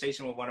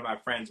conversation with one of my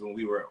friends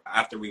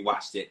after we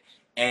watched it,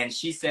 and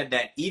she said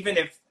that even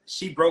if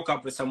she broke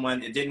up with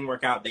someone, it didn't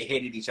work out, they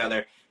hated each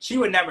other, she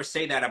would never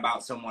say that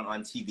about someone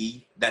on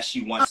TV that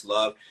she once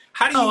loved.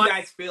 How do you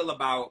guys feel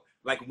about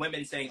like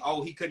women saying,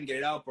 oh, he couldn't get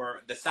it up,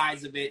 or the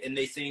size of it, and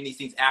they saying these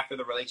things after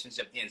the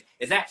relationship ends?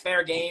 Is that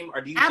fair game,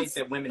 or do you think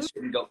that women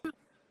shouldn't go?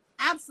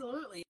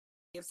 Absolutely.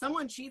 If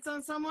someone cheats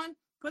on someone,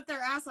 put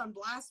their ass on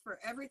blast for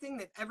everything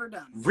they've ever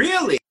done.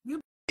 Really?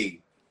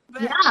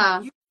 But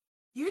Yeah.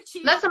 You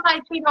cheat. Let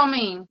somebody cheat on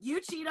me.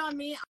 You cheat on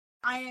me.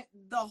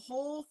 The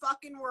whole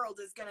fucking world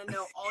is gonna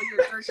know all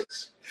your dirty.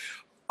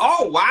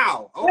 Oh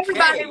wow! Okay.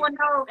 Everybody will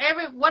know.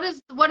 What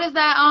is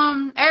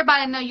that?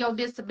 Everybody know your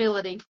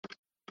disability.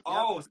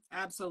 Oh, yep,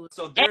 absolutely.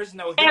 So there's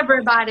no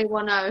everybody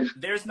will know.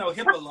 There's no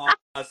HIPAA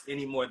laws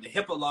anymore. The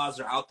HIPAA laws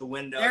are out the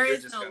window. There You're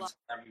is just no gonna law.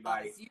 tell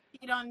everybody. You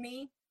cheat on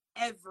me,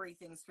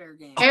 everything's fair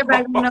game.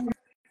 Everybody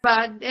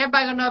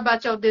gonna know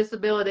about your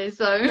disability.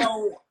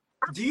 So,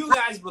 do you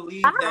guys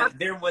believe that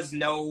there was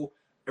no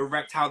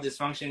erectile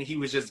dysfunction? He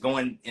was just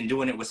going and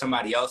doing it with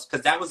somebody else?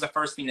 Because that was the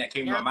first thing that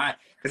came to my mind.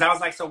 Because I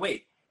was like, so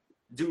wait,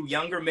 do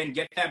younger men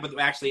get that? But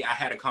actually, I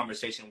had a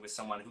conversation with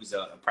someone who's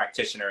a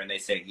practitioner, and they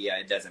said, yeah,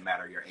 it doesn't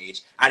matter your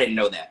age. I didn't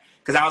know that.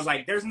 Because I was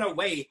like, there's no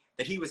way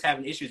that he was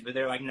having issues. But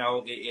they're like,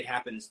 no, it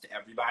happens to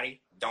everybody.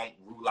 Don't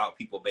rule out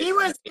people based on He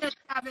was age. just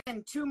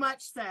having too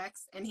much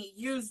sex, and he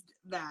used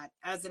that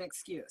as an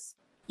excuse.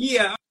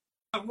 Yeah.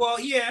 Well,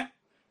 yeah.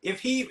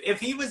 If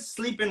he was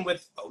sleeping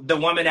with the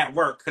woman at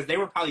work, because they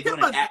were probably doing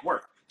it at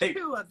work.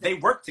 They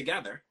worked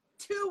together.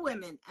 2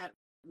 women at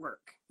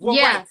work. Well,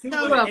 yeah. right, 2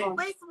 So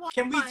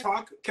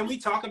women. Can we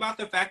talk about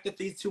the fact that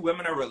these 2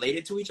 women are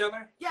related to each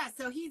other? Yeah,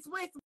 so he's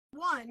with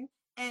one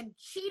and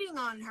cheating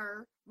on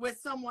her with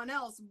someone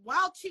else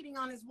while cheating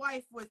on his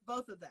wife with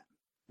both of them.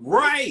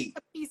 Right.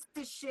 What a piece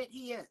of shit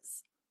he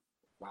is.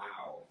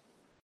 Wow.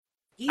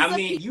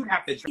 He's you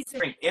have to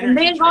drink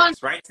energy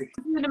drinks, right? To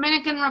the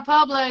Dominican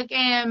Republic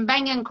and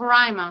banging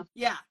Caraima.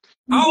 Yeah.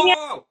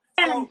 Oh,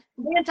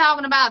 they're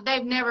talking about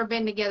they've never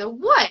been together.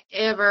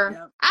 Whatever.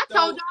 Yep. I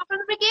told y'all from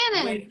the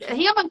beginning.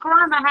 Him and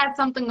Caraima had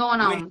something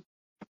going on.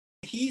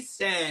 He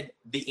said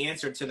the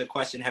answer to the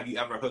question, have you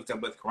ever hooked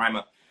up with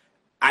Caraima?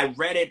 I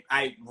read it,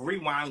 I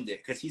rewound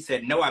it, because he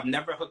said, no, I've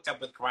never hooked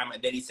up with Caraima.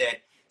 And then he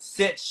said,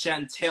 since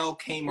Chantel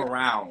came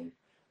around,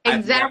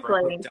 I've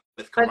never hooked up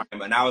with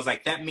Caraima. And I was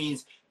like, that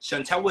means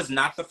Chantel was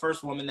not the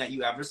first woman that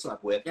you ever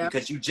slept with,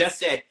 because you just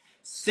said,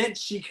 since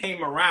she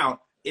came around,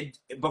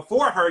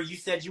 before her, you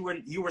said you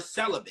were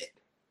celibate,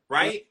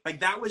 right? Like,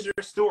 that was your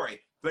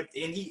story. But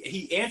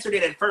he answered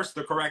it at first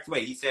the correct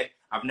way. He said,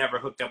 I've never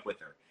hooked up with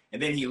her.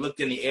 And then he looked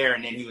in the air,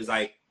 and then he was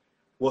like,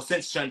 well,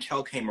 since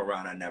Chantel came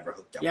around, I never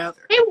hooked up with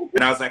her.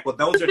 And I was like, well,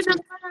 those are 2.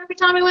 Every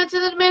time he went to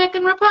the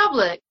Dominican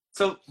Republic.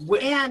 So,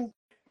 and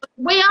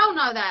we all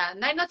know that.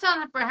 They're not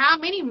telling for how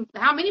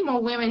many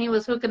more women he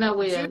was hooking up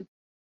with.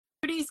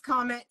 Judy's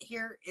comment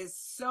here is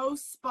so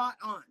spot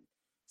on.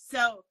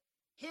 So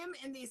him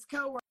and these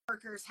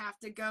co-workers have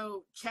to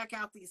go check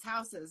out these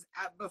houses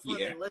before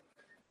they live.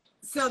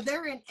 So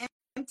they're in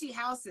empty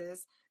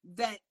houses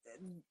that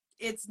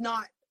it's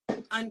not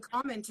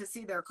uncommon to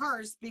see their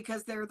cars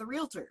because they're the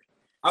realtor.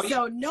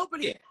 So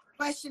nobody's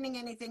questioning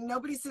anything.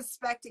 Nobody's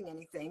suspecting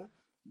anything.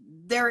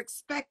 They're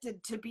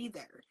expected to be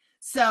there.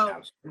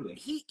 So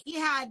he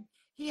had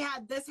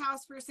this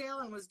house for sale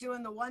and was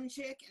doing the one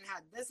chick, and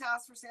had this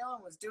house for sale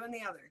and was doing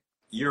the other.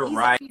 You're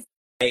right.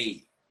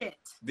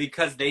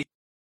 Because they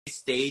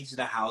stage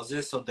the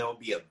houses so there'll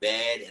be a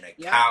bed and a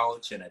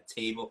couch and a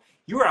table.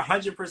 You are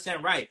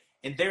 100% right.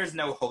 And there's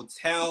no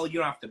hotel. You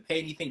don't have to pay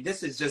anything.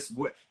 This is just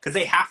because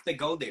they have to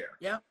go there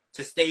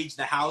to stage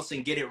the house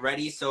and get it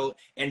ready. So,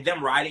 and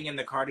them riding in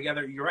the car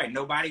together, you're right.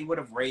 Nobody would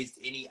have raised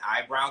any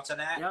eyebrow to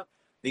that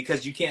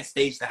because you can't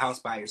stage the house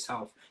by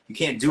yourself. You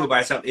can't do it by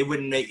yourself. It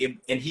wouldn't make it.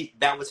 And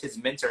that was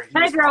his mentor.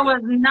 That girl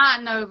was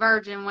not no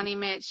virgin when he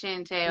met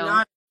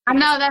Chantel. I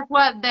know that's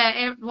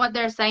what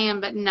they're saying,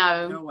 but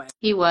no way.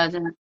 He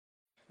wasn't.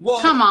 Well,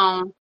 come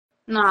on.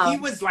 No. he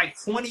was like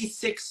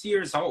 26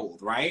 years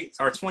old, right?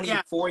 Or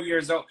 24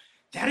 years old.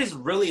 That is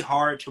really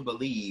hard to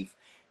believe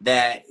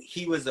that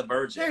he was a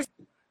virgin. There's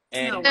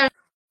and no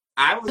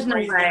I was no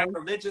raised in way. a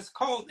religious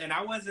cult, and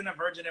I wasn't a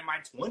virgin in my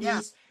 20s.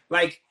 Yeah.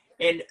 Like,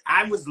 and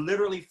I was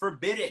literally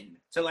forbidden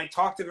to like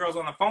talk to girls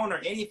on the phone or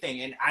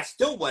anything, and I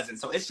still wasn't.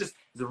 So it's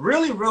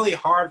really, really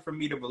hard for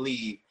me to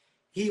believe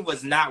he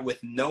was not with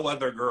no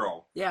other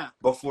girl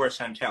before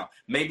Chantel.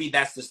 Maybe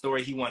that's the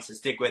story he wants to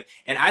stick with.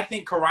 And I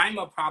think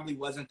Karima probably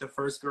wasn't the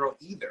first girl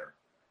either.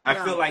 I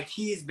feel like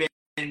he's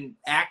been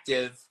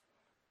active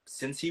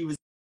since he was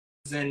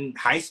in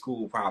high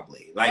school,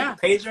 probably. Like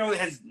Pedro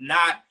has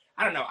not,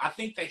 I don't know. I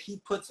think that he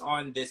puts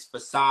on this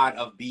facade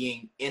of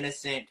being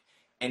innocent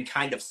and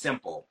kind of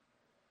simple.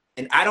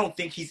 And I don't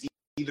think he's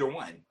either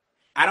one.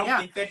 I don't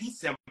think that he's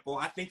simple.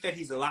 I think that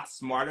he's a lot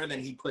smarter than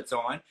he puts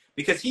on,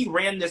 because he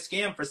ran this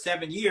scam for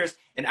 7 years,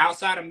 and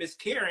outside of Miss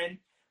Karen,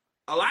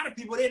 a lot of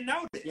people didn't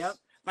know this. Yep.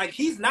 Like,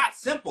 he's not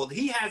simple.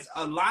 He has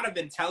a lot of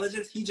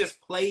intelligence. He just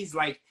plays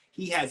like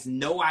he has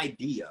no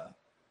idea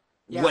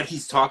what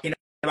he's talking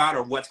about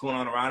or what's going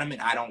on around him,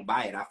 and I don't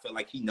buy it. I feel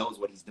like he knows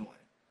what he's doing.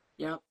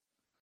 Yep.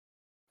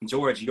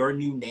 George, your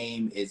new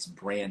name is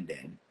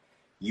Brandon.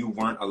 You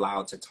weren't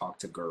allowed to talk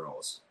to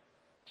girls.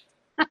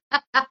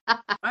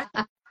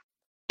 What?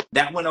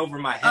 That went over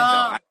my head, though.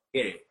 I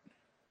get it.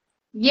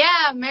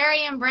 Yeah,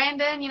 Mary and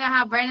Brandon. You know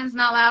how Brandon's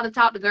not allowed to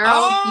talk to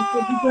girls? You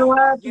couldn't Oh, show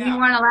up. yeah. You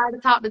weren't allowed to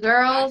talk to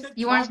girls.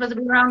 You weren't supposed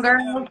to be around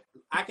girls.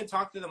 I could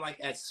talk to them like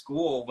at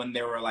school when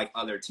there were like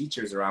other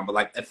teachers around, but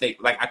like if they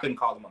like I couldn't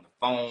call them on the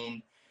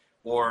phone,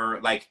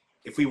 or like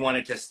if we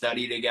wanted to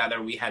study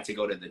together, we had to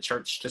go to the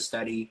church to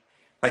study.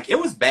 Like, it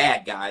was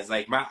bad, guys.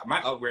 Like, my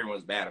upbringing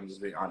was bad. I'm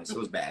just being honest. It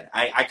was bad.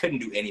 I couldn't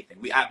do anything.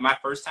 My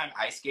first time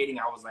ice skating,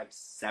 I was like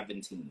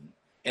 17,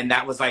 and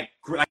that was like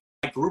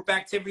group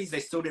activities.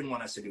 They still didn't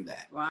want us to do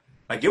that. Wow.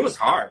 Like, it was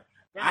hard.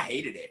 Yeah. I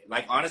hated it.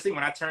 Like, honestly,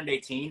 when I turned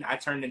 18, I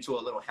turned into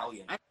a little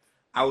hellion.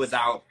 I was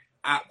out.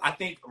 I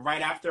think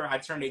right after I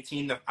turned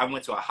 18, I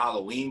went to a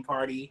Halloween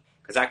party,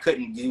 because I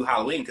couldn't do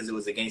Halloween because it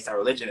was against our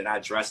religion, and I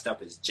dressed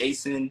up as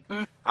Jason.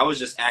 I was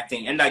just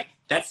acting, and like,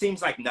 that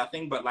seems like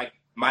nothing, but like,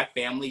 my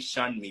family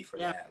shunned me for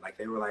that. Like,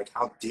 they were like,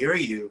 how dare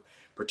you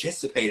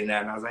participate in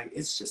that? And I was like,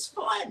 it's just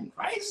fun,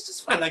 right? It's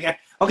just fun. Like,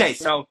 okay,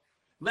 so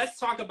let's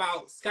talk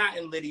about Scott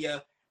and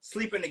Lydia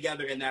sleeping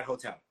together in that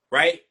hotel,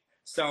 right?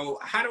 So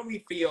how do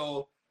we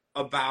feel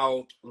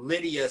about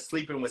Lydia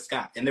sleeping with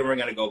Scott? And then we're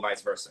going to go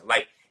vice versa.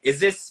 Like, is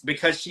this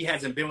because she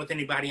hasn't been with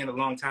anybody in a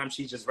long time,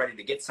 she's just ready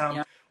to get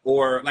some?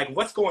 Or like,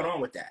 what's going on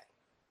with that?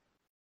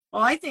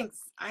 Well, I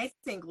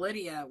think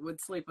Lydia would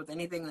sleep with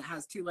anything that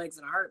has 2 legs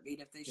and a heartbeat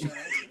if they showed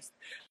interest.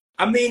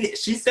 I mean,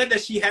 she said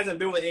that she hasn't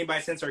been with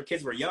anybody since her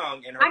kids were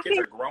young, and her kids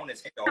are grown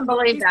as hell. I can't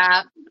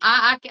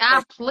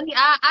believe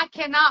that. I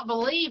cannot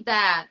believe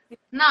that.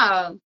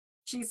 No.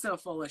 She's so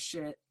full of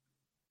shit.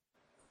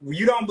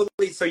 You don't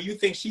believe, so you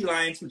think she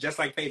lying too, just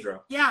like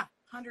Pedro? Yeah,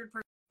 100%.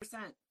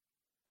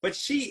 But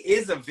she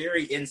is a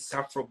very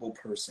insufferable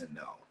person,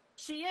 though.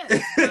 She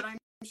is, but I'm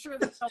sure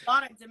there's a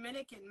lot of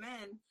Dominican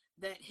men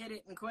that hit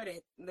it and quit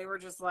it. They were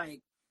just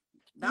like,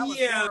 that was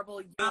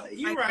horrible.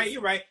 You're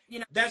right. You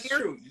know, that's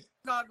true.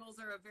 Goggles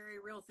are a very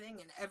real thing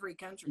in every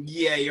country.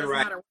 Yeah, you're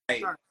right.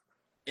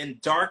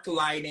 And dark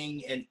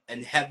lighting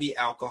and heavy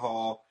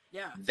alcohol,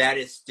 that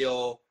is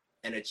still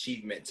an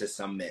achievement to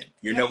some men.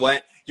 You know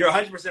what? You're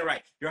 100%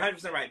 right. You're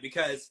 100% right,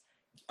 because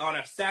on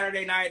a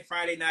Saturday night,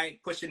 Friday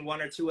night, pushing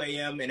 1 or 2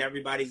 a.m. and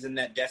everybody's in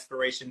that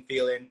desperation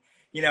feeling,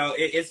 you know,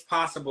 it's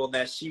possible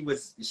that she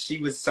was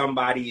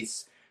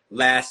somebody's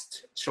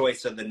last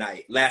choice of the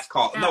night. Last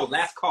call. No,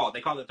 last call.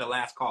 They call it the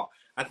last call.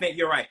 I think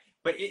you're right.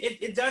 But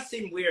it does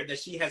seem weird that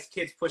she has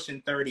kids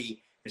pushing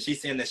 30 and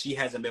she's saying that she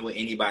hasn't been with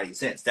anybody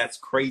since. That's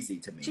crazy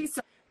to me. She's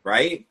so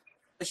right?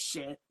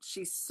 Shit.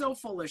 She's so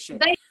full of shit.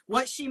 They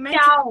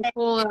all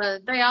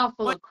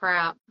full of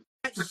crap.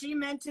 What she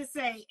meant to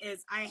say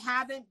is, I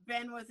haven't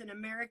been with an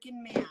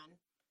American man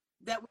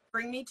that would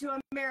bring me to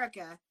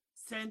America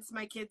since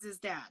my kids'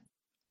 dad.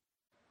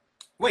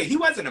 Wait, he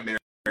wasn't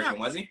American,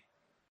 was he?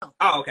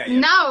 Oh, okay. Yeah.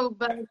 No,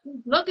 but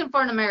she's looking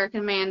for an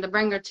American man to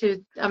bring her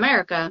to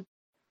America.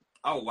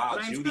 Oh, wow,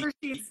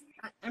 Judy.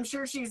 I'm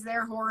sure she's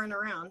there whoring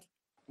around.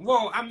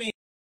 Well, I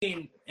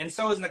mean, and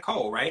so is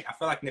Nicole, right? I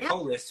feel like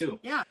Nicole is too.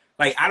 Yeah.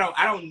 Like, I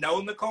don't know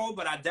Nicole,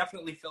 but I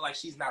definitely feel like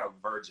she's not a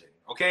virgin.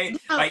 Okay.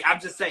 No. Like, I'm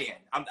just saying,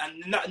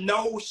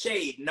 no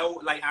shade, no.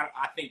 Like,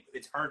 I think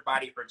it's her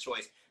body, her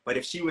choice. But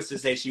if she was to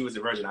say she was a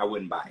virgin, I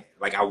wouldn't buy it.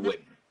 Like, I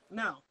wouldn't.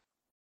 No.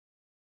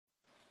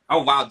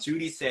 Oh, wow.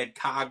 Judy said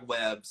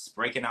cobwebs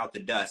breaking out the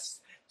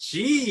dust.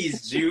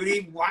 Jeez,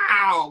 Judy.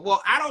 Wow.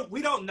 Well,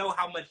 we don't know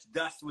how much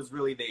dust was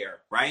really there,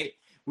 right?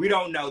 We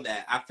don't know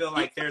that. I feel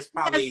like there's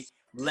probably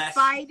less.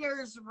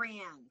 Spiders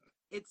ran.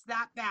 It's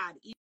that bad.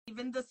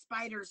 Even the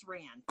spiders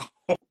ran.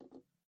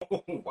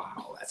 Oh,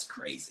 wow. That's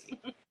crazy.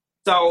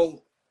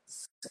 So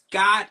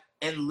Scott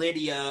and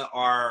Lydia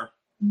are,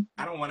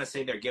 I don't want to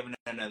say they're giving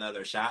it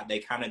another shot. They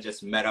kind of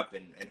just met up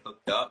and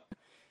hooked up.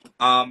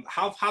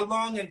 How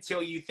long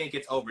until you think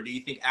it's over? Do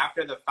you think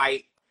after the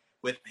fight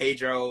with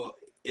Pedro,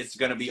 it's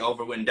gonna be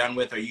over and done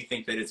with, or you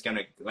think that it's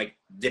gonna, like,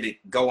 did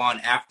it go on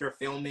after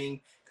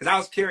filming? Because I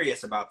was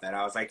curious about that.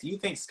 I was like, do you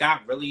think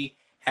Scott really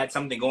had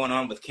something going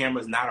on with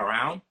cameras not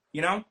around?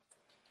 You know?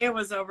 It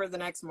was over the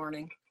next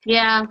morning.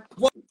 Yeah.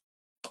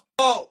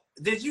 Oh,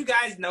 did you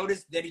guys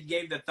notice that he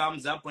gave the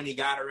thumbs up when he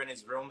got her in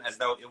his room, as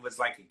though it was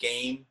like a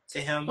game to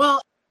him?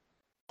 Well,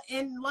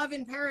 in Love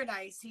in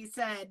Paradise, he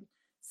said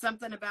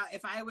something about,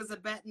 if I was a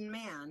betting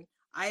man,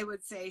 I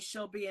would say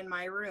she'll be in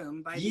my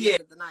room by the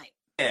end of the night.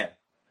 Yeah.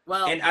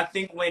 Well, and I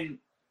think when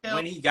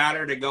he got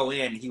her to go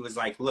in, he was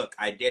like, look,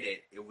 I did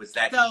it. It was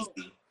that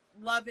easy.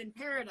 Love in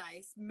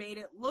Paradise made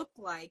it look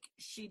like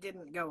she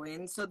didn't go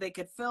in so they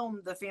could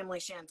film the family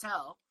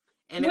Chantel.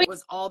 And it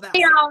was all that.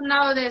 We all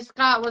know that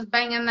Scott was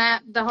banging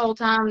that the whole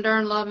time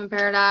during Love in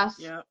Paradise.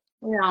 Yep.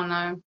 We all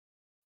know.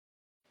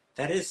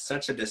 That is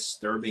such a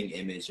disturbing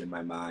image in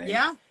my mind.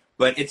 Yeah.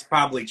 But it's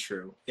probably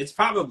true. It's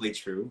probably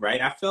true,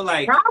 right? I feel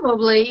like...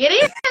 Probably. It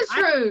is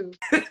true.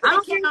 I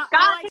don't think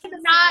Scott can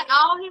deny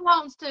all he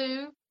wants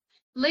to.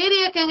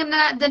 Lydia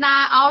can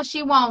deny all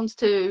she wants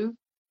to.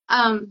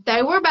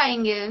 They were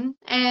banging,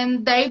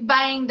 and they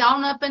banged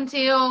on up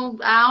until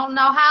I don't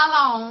know how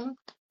long,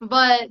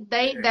 but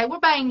they were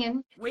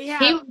banging. Her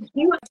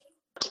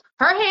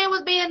hand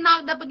was being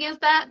knocked up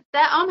against that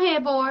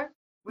headboard.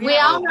 We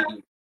all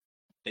know.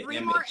 3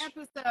 more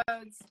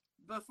episodes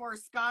before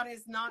Scott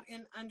is not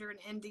under an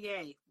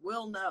NDA.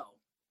 We'll know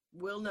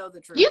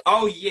the truth.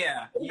 Oh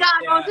yeah.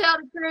 Scott gonna tell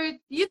the truth.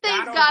 You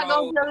think Scott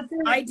gonna tell the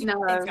truth? I do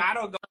think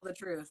Scott will go the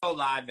truth. Go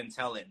live and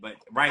tell it, but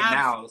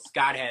now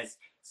Scott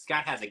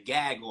has a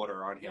gag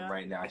order on him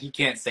right now. He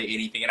can't say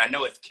anything, and I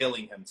know it's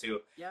killing him too.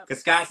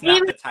 Because Scott's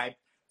not the type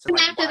to,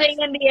 like, after the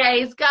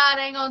NDA, Scott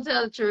ain't gonna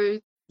tell the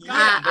truth.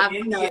 Yeah, the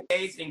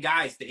NDAs, and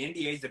guys, the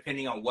NDAs,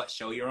 depending on what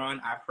show you're on,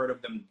 I've heard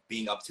of them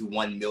being up to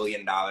 $1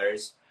 million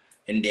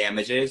in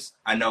damages.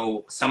 I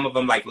know some of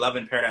them, like Love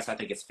in Paradise, I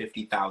think it's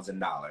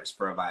 $50,000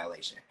 for a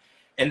violation.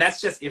 And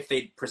that's just if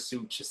they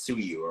sue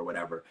you or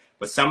whatever.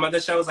 But some of the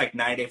shows, like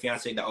 90 Day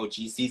Fiancé, the OG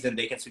season,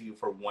 they can sue you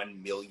for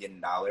 $1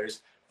 million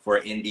for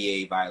an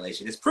NDA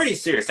violation. It's pretty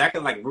serious. That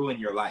could, like, ruin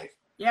your life.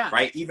 Yeah.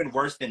 Right? Even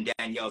worse than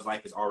Danielle's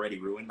life is already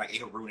ruined. Like,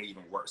 it could ruin it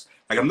even worse.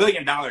 Like, $1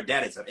 million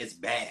debt is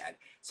bad.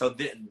 So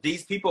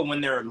these people, when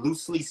they're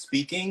loosely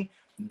speaking,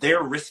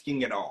 they're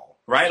risking it all,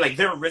 right? Like,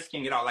 they're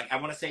risking it all. Like, I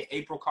want to say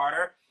April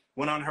Carter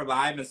went on her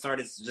live and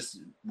started just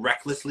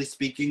recklessly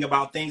speaking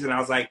about things. And I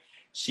was like,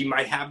 she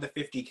might have the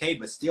 50K,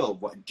 but still,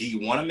 what, do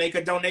you want to make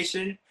a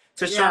donation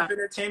to Sharp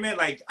Entertainment?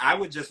 Like, I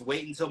would just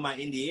wait until my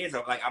NDA is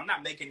up. Like, I'm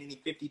not making any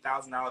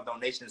 $50,000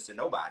 donations to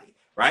nobody,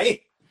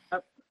 right?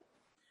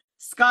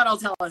 Scott will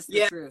tell us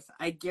the truth.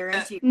 I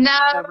guarantee. No.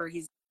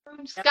 He's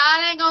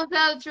Scott ain't gonna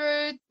tell the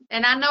truth,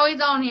 and I know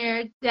he's on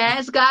here.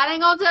 Scott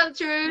ain't gonna tell the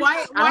truth.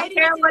 I don't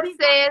care what he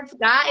says.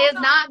 Scott is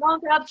not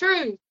gonna tell the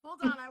truth. Hold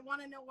on, I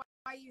want to know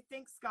why you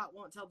think Scott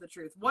won't tell the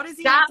truth. What is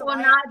he? Scott will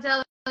not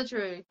tell the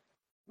truth.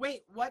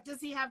 Wait, what does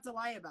he have to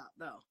lie about,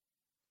 though?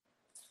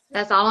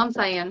 That's all I'm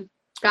saying.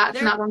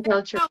 Scott's not gonna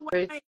tell the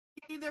truth.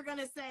 He's either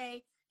gonna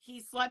say he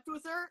slept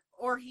with her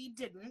or he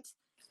didn't.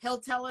 He'll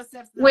tell us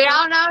if we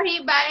all know he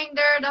banged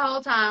her the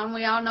whole time.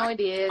 We all know he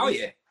did. Oh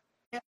yeah.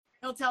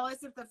 He'll tell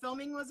us if the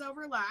filming was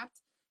overlapped.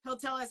 He'll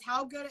tell us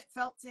how good it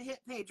felt to hit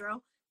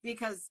Pedro,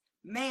 because,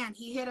 man,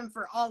 he hit him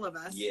for all of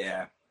us.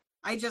 Yeah.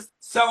 I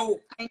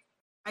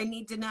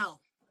need to know.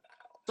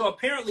 So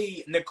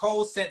apparently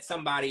Nicole sent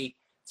somebody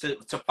to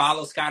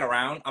follow Scott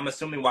around, I'm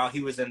assuming while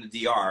he was in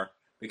the DR,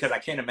 because I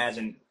can't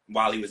imagine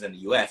while he was in the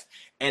US.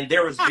 And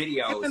there was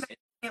videos.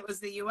 It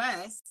was the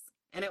US,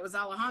 and it was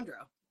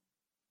Alejandro.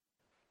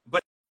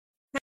 But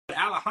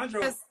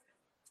Alejandro...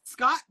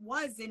 Scott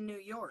was in New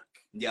York.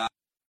 Yeah.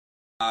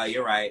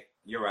 You're right.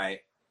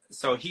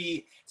 So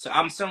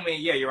I'm assuming,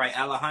 you're right.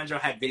 Alejandro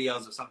had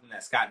videos of something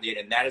that Scott did,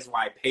 and that is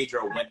why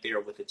Pedro went there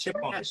with a chip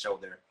on his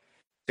shoulder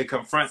to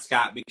confront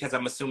Scott, because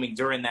I'm assuming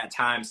during that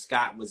time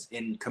Scott was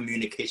in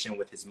communication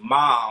with his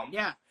mom.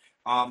 Yeah.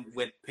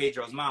 With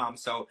Pedro's mom.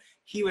 So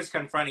he was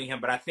confronting him,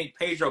 but I think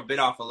Pedro bit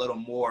off a little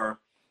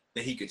more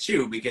than he could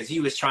chew, because he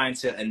was trying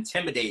to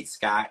intimidate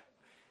Scott.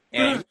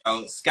 And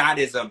Scott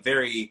is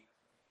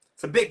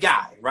it's a big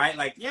guy, right?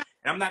 Like,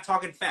 and I'm not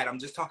talking fat. I'm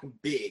just talking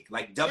big,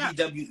 like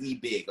WWE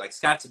big. Like,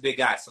 Scott's a big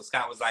guy. So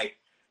Scott was like,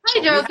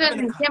 Pedro couldn't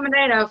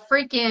intimidate a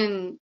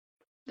freaking...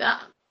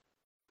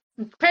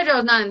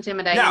 Pedro's not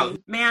intimidating. No.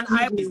 Man,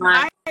 I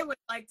would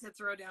like to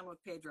throw down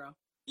with Pedro.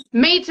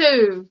 Me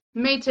too.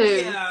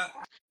 Yeah.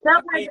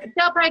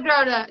 Tell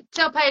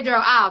Pedro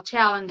I'll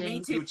challenge him. Me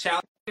too.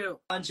 Challenge him.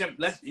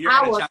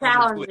 I will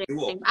challenge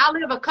him. I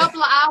live a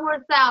couple of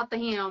hours south of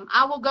him.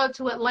 I will go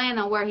to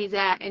Atlanta where he's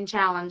at and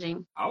challenge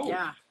him. Oh.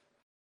 Yeah.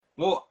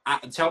 Well,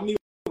 tell me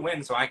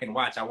when so I can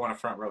watch. I want a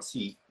front row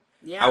seat.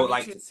 Yeah. I would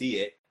like to see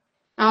it.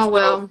 Oh,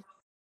 well.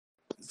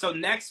 So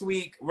next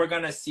week we're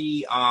going to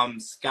see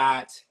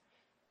Scott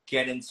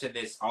get into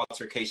this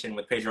altercation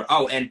with Pedro.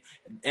 Oh, and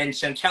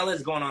Chantel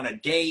is going on a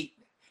date.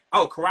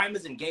 Oh,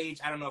 Karima's engaged.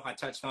 I don't know if I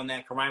touched on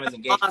that. Karima's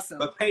engaged. Awesome.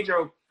 But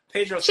Pedro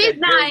she's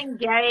not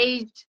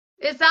engaged.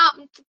 It's out.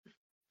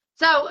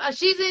 So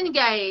she's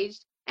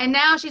engaged, and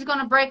now she's going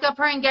to break up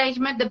her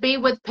engagement to be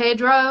with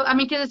Pedro. I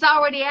mean, because it's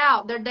already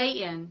out. They're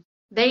dating.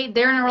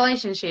 They're in a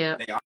relationship.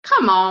 They are.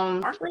 Come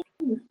on.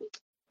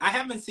 I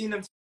haven't seen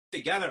them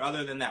together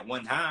other than that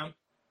one time.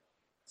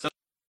 So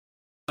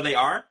they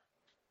are?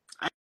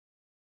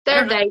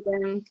 They're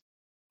dating.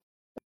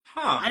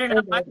 Huh. I don't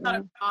know. I thought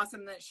it was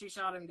awesome that she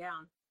shot him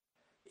down.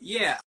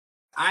 Yeah,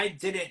 I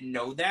didn't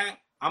know that.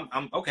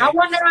 I'm okay. I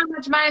wonder how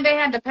much money they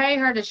had to pay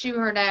her to shoot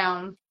her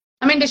down.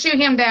 I mean, to shoot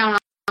him down.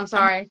 I'm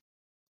sorry.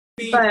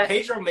 But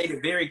Pedro made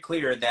it very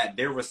clear that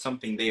there was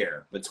something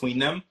there between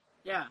them.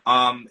 Yeah.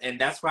 And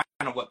that's why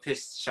kind of what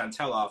pissed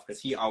Chantel off,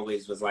 because he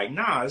always was like,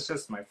 "Nah, it's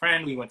just my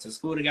friend. We went to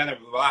school together,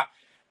 blah, blah, blah."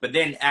 But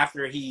then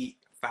after he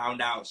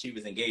found out she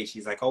was engaged,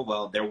 he's like, "Oh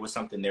well, there was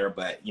something there,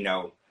 but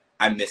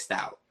I missed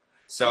out."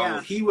 So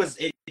he was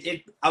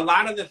a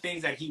lot of the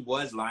things that he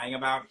was lying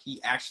about,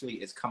 he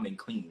actually is coming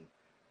clean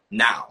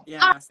now.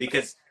 Yeah.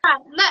 Because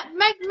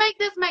make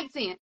this make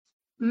sense.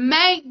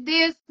 Make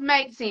this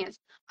make sense.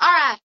 All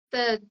right,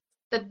 the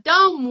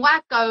dumb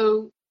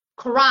wacko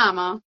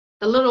Karama,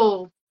 the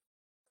little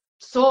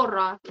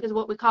Sora is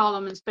what we call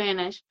them in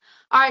Spanish.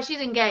 All right,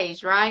 she's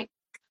engaged, right?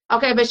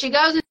 Okay, but she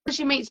goes and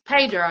she meets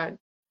Pedro.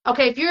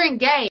 Okay, if you're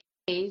engaged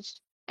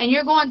and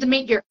you're going to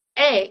meet your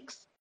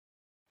ex,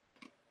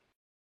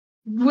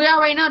 we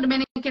already know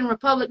Dominican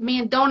Republic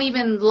men don't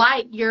even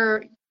like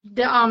their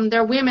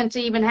women to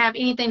even have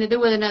anything to do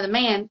with another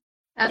man.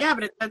 Yeah,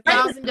 but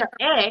it's their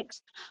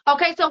ex.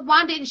 Okay, so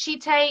why didn't she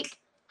take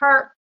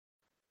her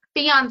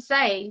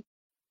fiance?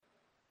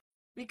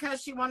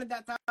 Because she wanted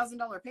that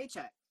 $1,000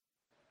 paycheck.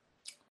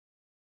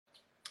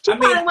 She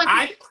probably went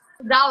to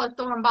the dollar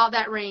store and bought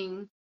that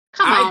ring.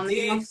 Come on. I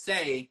did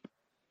say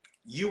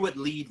you would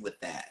lead with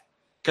that,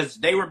 because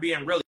they were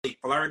being really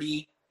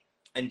flirty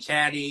and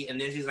chatty, and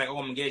then she's like, "Oh,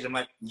 I'm engaged." I'm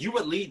like, you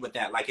would lead with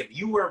that. Like, if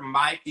you were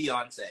my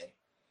fiance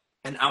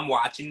and I'm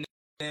watching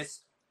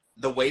this,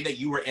 the way that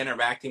you were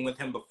interacting with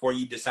him before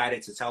you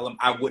decided to tell him,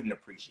 I wouldn't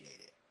appreciate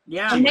it.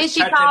 Yeah. And then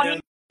she called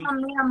him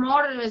mi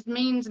amor, which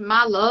means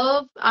my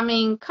love. I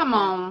mean, come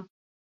on.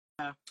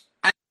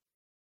 I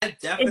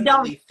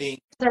definitely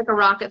think take a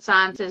rocket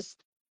scientist.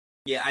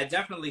 Yeah, I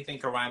definitely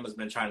think Karima's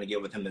been trying to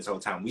get with him this whole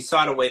time. We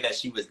saw the way that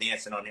she was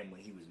dancing on him when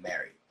he was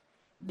married.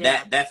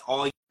 Yeah. That's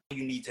all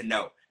you need to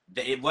know.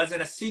 It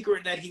wasn't a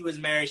secret that he was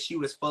married. She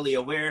was fully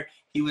aware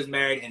he was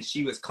married, and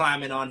she was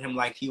climbing on him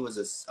like he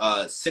was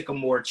a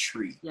sycamore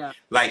tree. Yeah.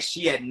 Like,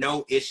 she had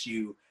no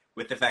issue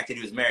with the fact that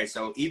he was married.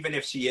 So even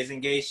if she is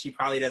engaged, she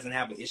probably doesn't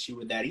have an issue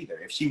with that either.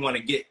 If she want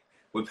to get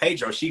with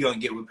Pedro, she gonna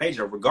get with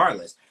Pedro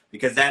regardless,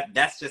 because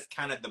that's just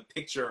kind of the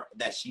picture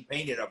that she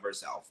painted of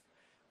herself.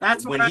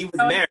 That's when he was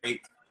married.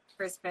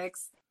 Chris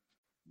picks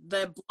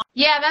that's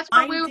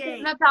what we were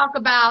going to talk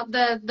about.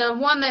 The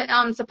one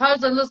that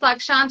supposedly looks like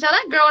Chantel.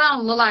 That girl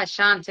don't look like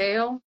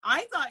Chantel.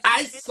 I thought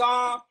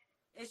saw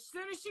as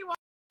soon as she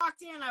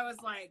walked in, I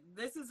was like,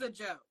 "This is a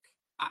joke,"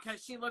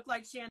 because she looked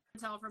like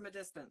Chantel from a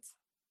distance.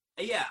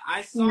 Yeah,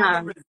 I saw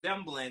the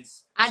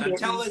resemblance.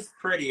 Chantel is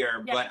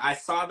prettier, but I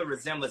saw the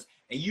resemblance,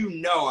 and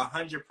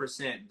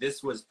 100%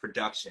 this was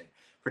production.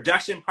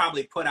 Production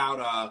probably put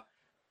out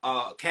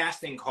a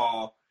casting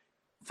call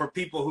for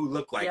people who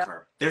look like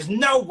her. There's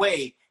no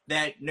way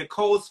that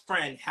Nicole's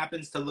friend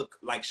happens to look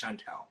like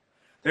Chantel.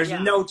 There's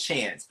no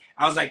chance.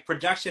 I was like,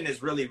 production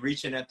is really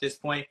reaching at this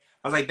point.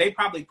 I was like, they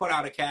probably put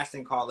out a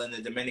casting call in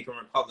the Dominican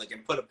Republic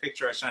and put a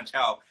picture of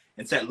Chantel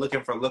and said,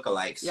 looking for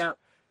lookalikes. Yep.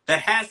 That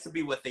has to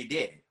be what they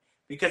did.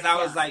 Because I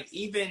was like,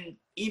 even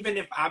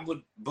if I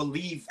would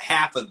believe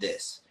half of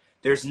this,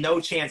 there's no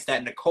chance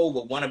that Nicole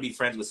will want to be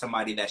friends with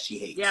somebody that she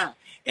hates. Yeah.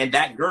 And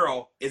that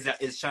girl is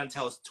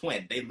Chantel's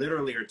twin. They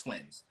literally are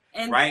twins.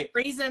 And right?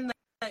 The reason that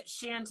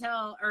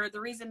the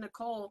reason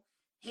Nicole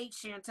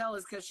hates Chantel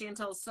is because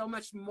Chantel is so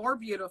much more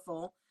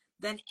beautiful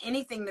than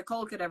anything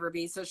Nicole could ever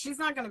be. So she's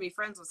not going to be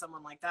friends with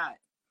someone like that.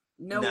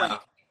 No way.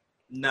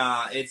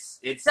 Nah, it's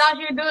all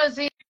you do is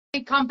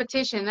see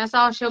competition. That's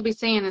all she'll be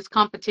seeing is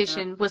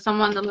competition with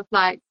someone that looks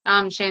like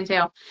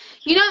Chantel.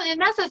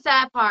 And that's the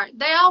sad part.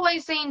 They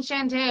always seen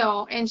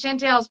Chantel and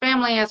Chantel's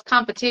family as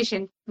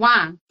competition.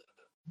 Why?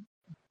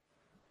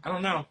 I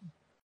don't know.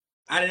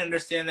 I didn't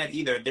understand that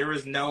either. There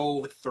was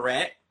no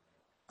threat.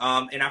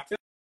 And I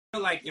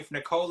feel like if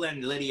Nicole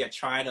and Lydia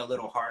tried a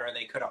little harder,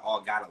 they could have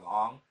all got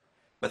along,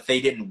 but they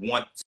didn't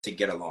want to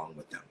get along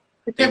with them.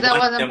 Because that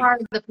wasn't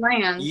part of the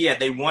plan. Yeah,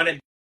 they wanted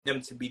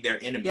them to be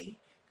their enemy.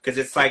 Because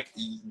it's like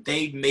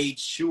they made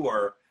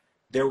sure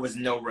there was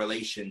no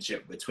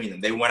relationship between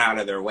them. They went out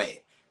of their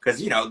way.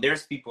 Because,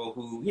 there's people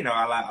who, a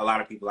lot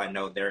of people I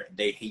know,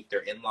 they hate their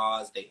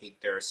in-laws. They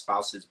hate their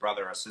spouse's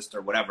brother or sister,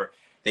 whatever.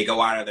 They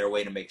go out of their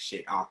way to make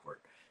shit awkward.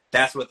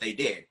 That's what they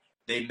did.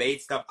 They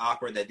made stuff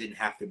awkward that didn't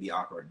have to be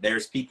awkward.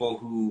 There's people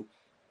who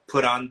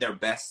put on their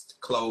best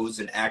clothes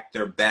and act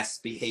their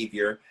best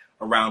behavior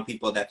around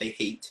people that they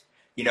hate.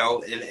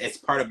 It's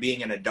part of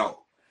being an adult.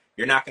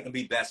 You're not going to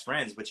be best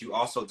friends, but you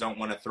also don't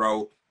want to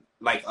throw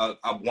like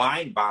a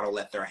wine bottle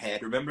at their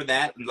head. Remember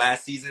that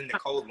last season,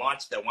 Nicole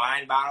launched the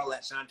wine bottle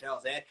at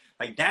Chantel's head?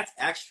 Like, that's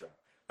extra.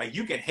 Like,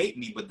 you can hate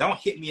me, but don't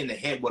hit me in the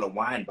head with a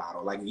wine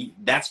bottle. Like,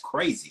 that's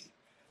crazy.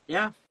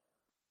 Yeah.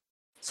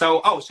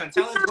 So,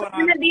 Chantel is going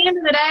on. And at the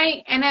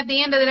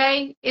end of the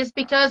day, it's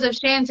because of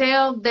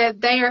Chantel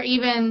that they are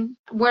even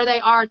where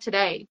they are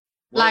today.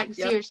 Well, like,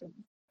 seriously.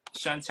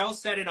 Chantel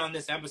said it on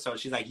this episode.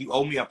 She's like, you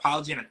owe me an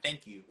apology and a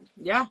thank you.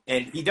 Yeah.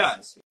 And he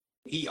does.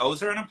 He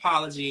owes her an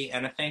apology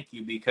and a thank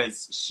you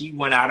because she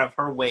went out of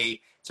her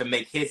way to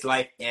make his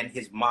life and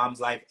his mom's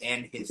life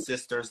and his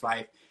sister's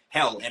life,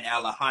 hell, and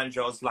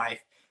Alejandro's life.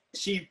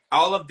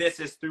 All of this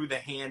is through the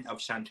hand of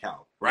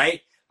Chantel,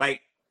 right?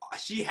 Like,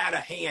 she had a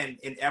hand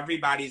in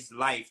everybody's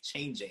life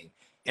changing.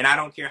 And I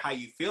don't care how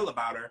you feel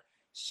about her.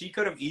 She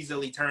could have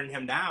easily turned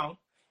him down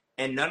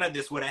and none of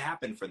this would have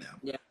happened for them.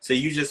 Yeah. So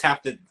you just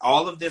have to,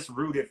 all of this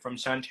rooted from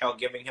Chantel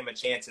giving him a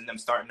chance and them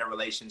starting a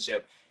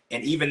relationship.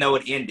 And even though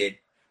it ended,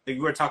 we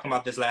were talking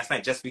about this last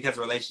night, just because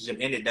a relationship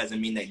ended doesn't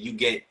mean that you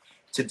get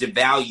to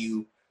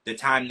devalue the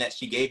time that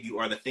she gave you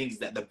or the things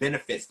that, the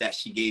benefits that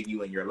she gave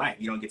you in your life.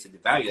 You don't get to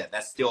devalue that.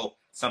 That's still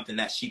something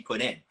that she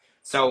put in.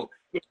 So,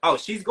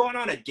 she's going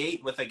on a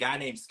date with a guy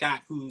named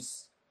Scott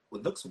who's,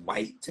 looks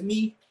white to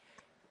me.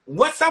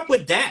 What's up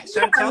with that?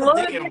 Chantel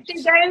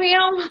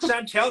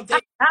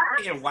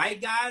dating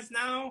white guys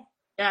now?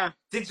 Yeah.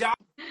 Did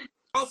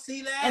y'all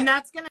see that? And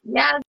that's going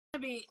to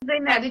be.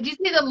 Did you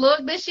see the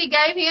look that she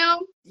gave him?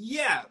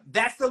 Yeah,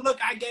 that's the look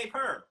I gave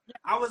her.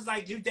 I was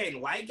like, you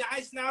dating white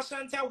guys now,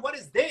 Chantel? What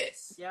is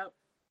this? Yep.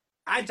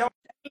 I don't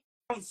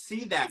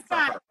see that for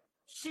her.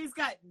 She's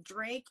got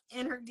Drake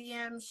in her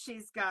DMs.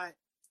 She's got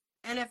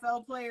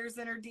NFL players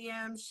in her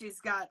DMs. She's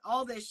got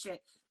all this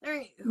shit.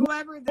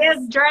 Whoever this.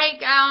 Yes,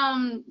 Drake,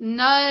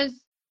 knows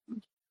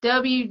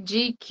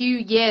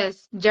WGQ.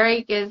 Yes,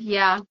 Drake is,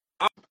 yeah.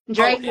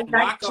 Drake is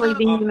actually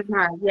being with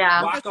her.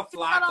 Yeah. Waka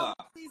Flocka.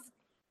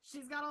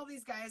 She's got all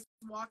these guys,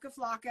 Waka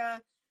Flocka,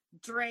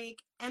 Drake,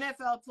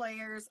 NFL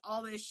players,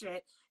 all this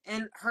shit.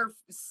 And her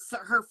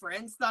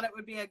friends thought it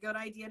would be a good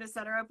idea to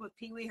set her up with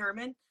Pee Wee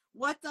Herman.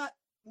 What the?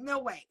 No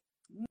way.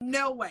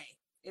 No way.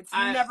 It's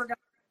never going to.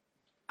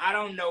 I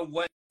don't know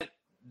what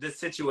the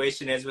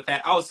situation is with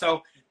that. Oh,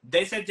 so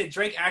they said, did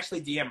Drake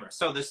actually DM her?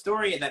 So the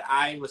story that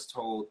I was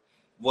told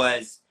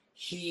was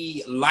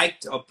he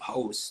liked a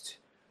post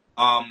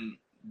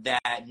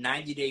that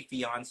 90 Day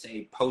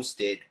Fiance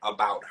posted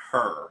about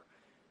her.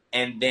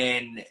 And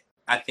then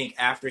I think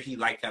after he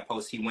liked that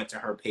post, he went to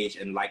her page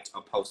and liked a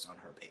post on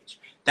her page.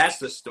 That's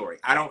the story.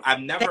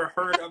 I've never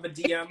heard of a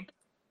DM.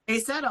 They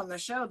said on the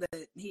show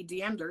that he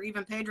DM'd her.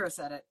 Even Pedro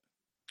said it.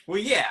 Well,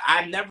 yeah,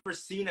 I've never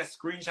seen a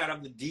screenshot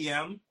of the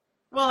DM.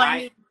 Well, I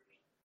mean,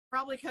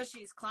 probably because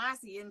she's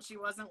classy and she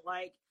wasn't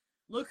like,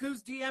 look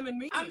who's DMing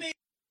me. I mean,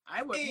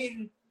 I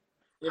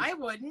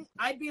wouldn't.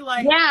 I'd be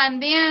like, yeah,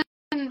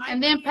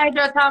 and then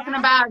Pedro talking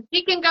about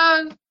she can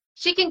go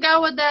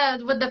with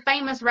the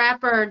famous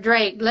rapper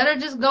Drake. Let her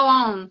just go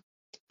on.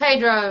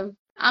 Pedro,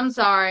 I'm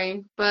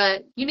sorry,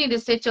 but you need to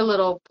sit your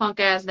little punk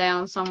ass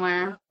down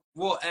somewhere.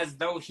 Well, as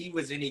though he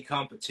was any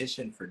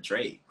competition for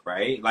Drake,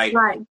 right? Like,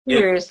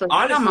 seriously.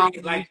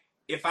 Honestly, like,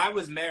 if I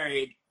was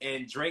married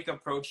and Drake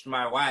approached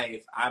my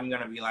wife, I'm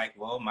gonna be like,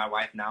 well, my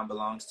wife now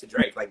belongs to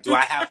Drake. Like, do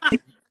I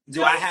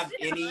have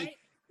any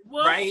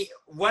right?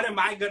 What am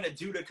I gonna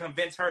do to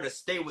convince her to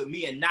stay with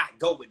me and not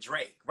go with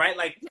Drake? Right?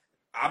 Like,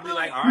 I'll be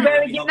like, all right,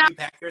 let me help you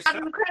pack your stuff.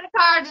 Credit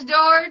cards,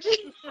 George.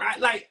 Right?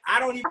 Like, I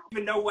don't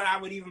even know what I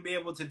would even be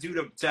able to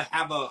do to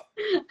have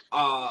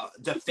a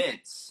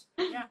defense.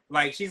 Yeah.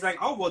 Like, she's like,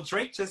 oh, well,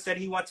 Drake just said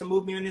he wants to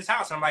move me in his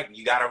house. I'm like,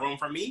 you got a room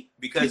for me?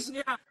 Because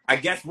I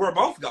guess we're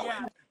both going,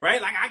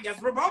 right? Like, I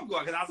guess we're both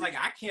going. Because I was like,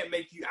 I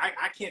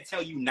can't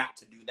tell you not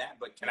to do that,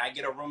 but can I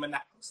get a room in the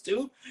house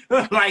too?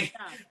 Like,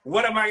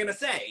 what am I going to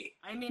say?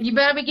 I mean, you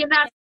better be giving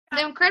out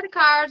them credit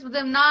cards with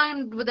them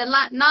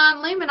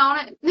non-limit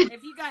on it.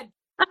 If you got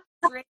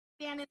Drake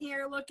standing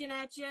here looking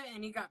at you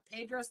and you got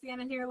Pedro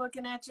standing here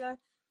looking at you,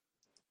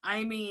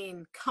 I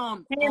mean,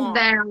 come on.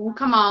 Down.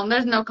 Come on.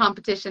 There's no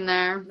competition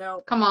there.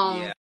 No. Come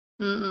on. Yeah.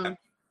 Mm-mm.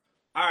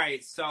 All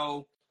right.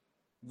 So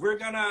we're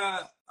going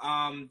to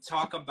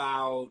talk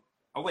about,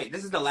 oh, wait,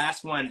 this is the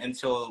last one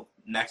until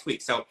next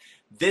week. So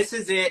this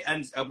is it.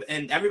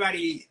 And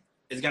everybody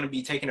is going to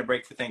be taking a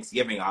break for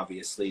Thanksgiving,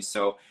 obviously.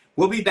 So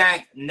we'll be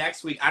back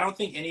next week. I don't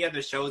think any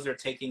other shows are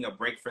taking a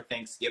break for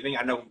Thanksgiving.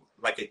 I know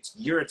like a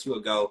year or two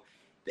ago,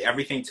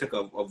 everything took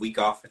a week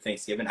off for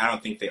Thanksgiving. I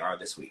don't think they are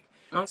this week.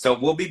 Okay. So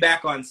we'll be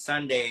back on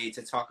Sunday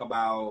to talk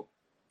about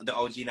the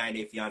OG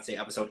 90 Day Fiance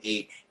episode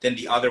 8, then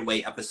The Other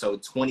Way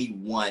episode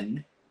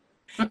 21.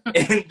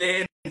 and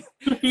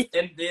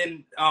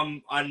then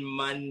on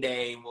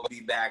Monday we'll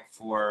be back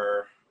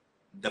for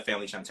the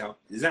Family Chantel.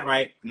 Is that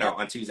right? No,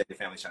 on Tuesday the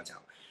Family Chantel.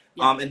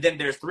 Yeah. And then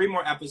there's 3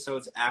 more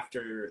episodes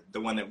after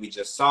the one that we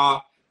just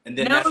saw, and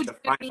then that's the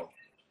final.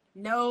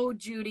 No,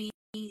 Judy,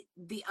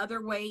 The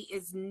Other Way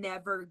is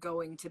never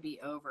going to be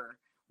over.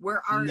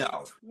 We're already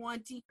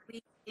 20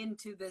 weeks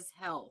into this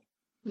hell.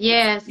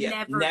 Yes.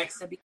 Never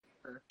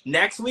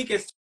next week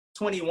is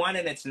 21,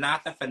 and it's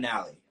not the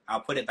finale.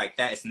 I'll put it like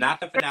that. It's not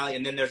the finale,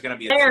 and then there's going to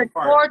be a They're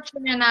 2-part.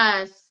 torturing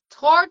us.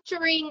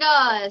 torturing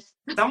us.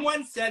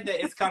 Someone said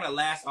that it's gonna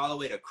last all the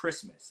way to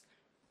Christmas.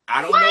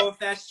 I don't What? know if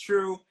that's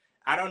true.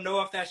 But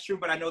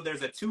I know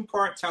there's a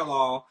 2-part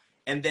tell-all,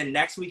 and then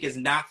next week is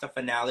not the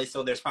finale,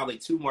 so there's probably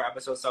 2 more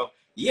episodes. So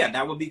yeah,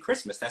 that would be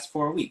Christmas. That's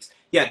 4 weeks.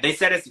 Yeah, they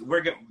said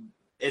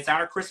it's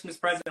our Christmas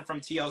present from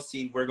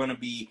TLC. We're gonna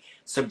be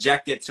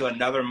subjected to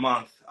another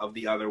month of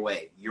The Other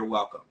Way. You're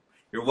welcome.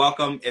 You're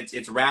welcome.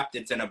 It's wrapped.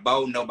 It's in a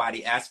bow.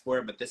 Nobody asked for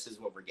it, but this is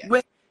what we're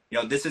getting.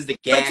 This is the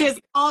gag. Which is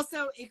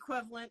also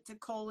equivalent to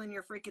coal in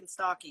your freaking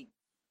stocking.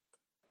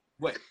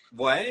 What?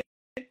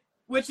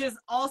 Which is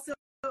also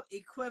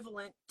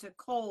equivalent to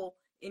coal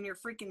in your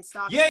freaking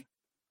stocking.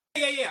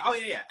 Yeah. Oh,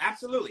 yeah.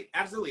 Absolutely.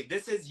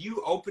 This is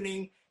you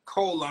opening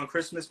coal on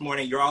Christmas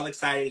morning. You're all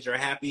excited. You're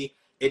happy.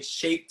 It's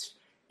shaped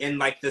in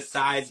like the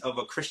size of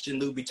a Christian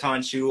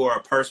Louboutin shoe or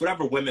a purse,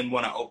 whatever women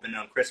want to open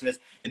on Christmas.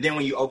 And then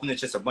when you open it,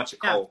 it's just a bunch of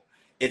coal.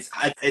 It's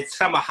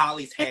some of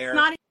Holly's hair. It's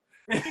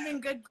not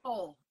even good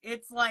coal.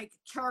 It's like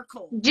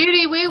charcoal.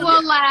 Judy, we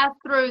will last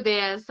through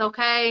this,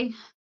 okay?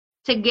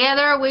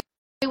 Together, we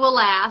will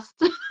last.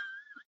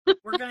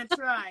 We're going to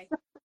try.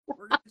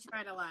 We're going to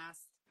try to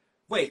last.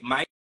 Wait,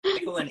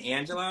 Michael and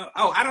Angela?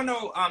 Oh, I don't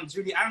know,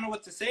 Judy, I don't know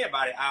what to say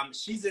about it.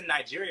 She's in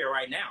Nigeria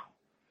right now.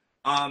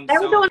 They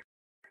were doing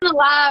a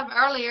live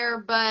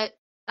earlier, but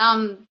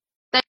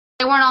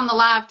they weren't on the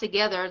live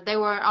together. They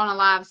were on a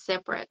live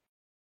separate.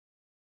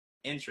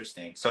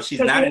 Interesting. So she's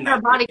not in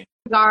her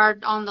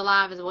bodyguard on the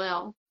live as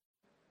well.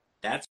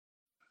 That's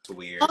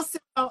weird. Also,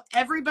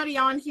 everybody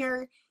on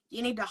here,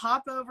 you need to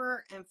hop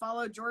over and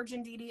follow George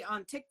and DeeDee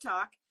on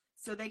TikTok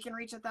so they can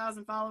reach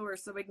 1,000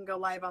 followers so we can go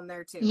live on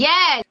there too.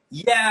 Yes.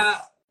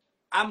 Yeah.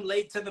 I'm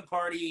late to the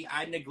party.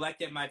 I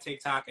neglected my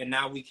TikTok and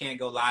now we can't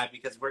go live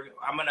because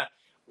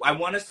I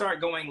want to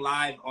start going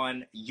live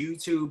on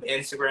YouTube,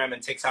 Instagram,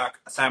 and TikTok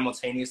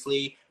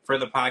simultaneously for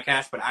the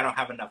podcast, but I don't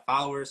have enough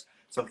followers.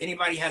 So if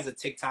anybody has a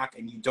TikTok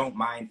and you don't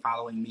mind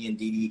following me and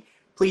DeeDee,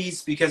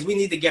 please, because we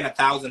need to get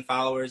 1,000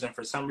 followers, and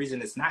for some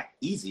reason it's not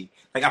easy.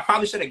 Like I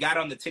probably should have got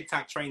on the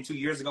TikTok train 2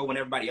 years ago when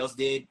everybody else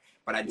did,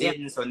 but I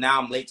didn't. So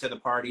now I'm late to the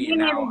party.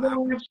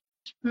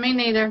 Me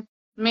neither.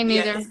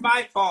 Yeah, it's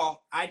my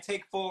fault. I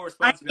take full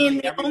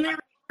responsibility. The only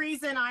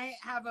reason I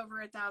have over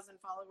 1,000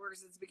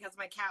 followers is because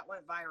my cat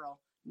went viral,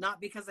 not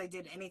because I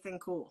did anything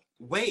cool.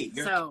 Wait,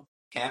 your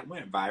cat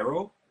went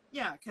viral?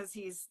 Yeah, because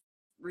he's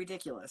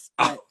ridiculous.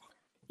 But,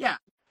 yeah.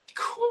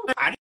 Cool.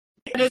 But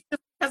it's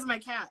just because of my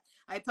cat.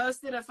 I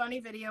posted a funny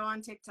video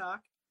on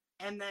TikTok,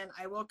 and then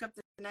I woke up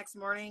the next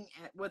morning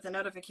with a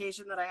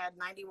notification that I had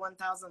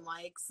 91,000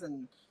 likes,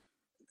 and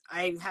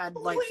I had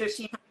like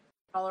 1,500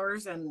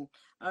 followers, and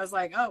I was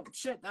like, oh,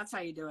 shit, that's how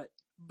you do it.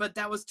 But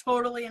that was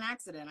totally an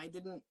accident. I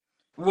didn't.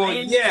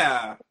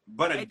 Yeah,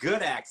 but a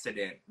good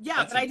accident. Yeah,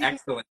 that's but an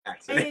excellent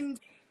accident. I didn't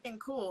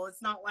think cool.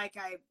 It's not like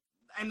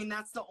I mean,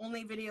 that's the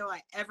only video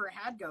I ever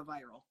had go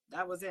viral.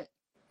 That was it.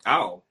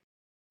 Oh.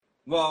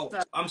 Well,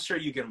 so, I'm sure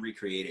you can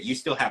recreate it. You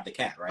still have the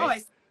cat, right? Oh, I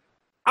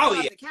still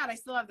have the cat. I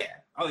still have the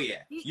cat. Oh, yeah.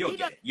 You'll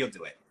get it. You'll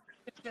do it.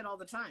 Shit all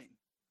the time.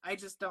 I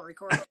just don't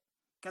record it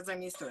because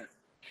I'm used to it.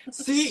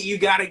 See, you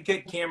got to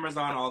get cameras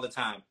on all the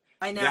time.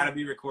 I know. You got to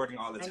be recording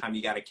all the time.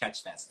 You got to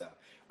catch that stuff.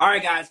 All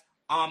right, guys.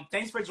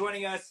 Thanks for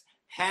joining us.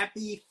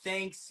 Happy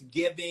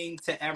Thanksgiving to everyone.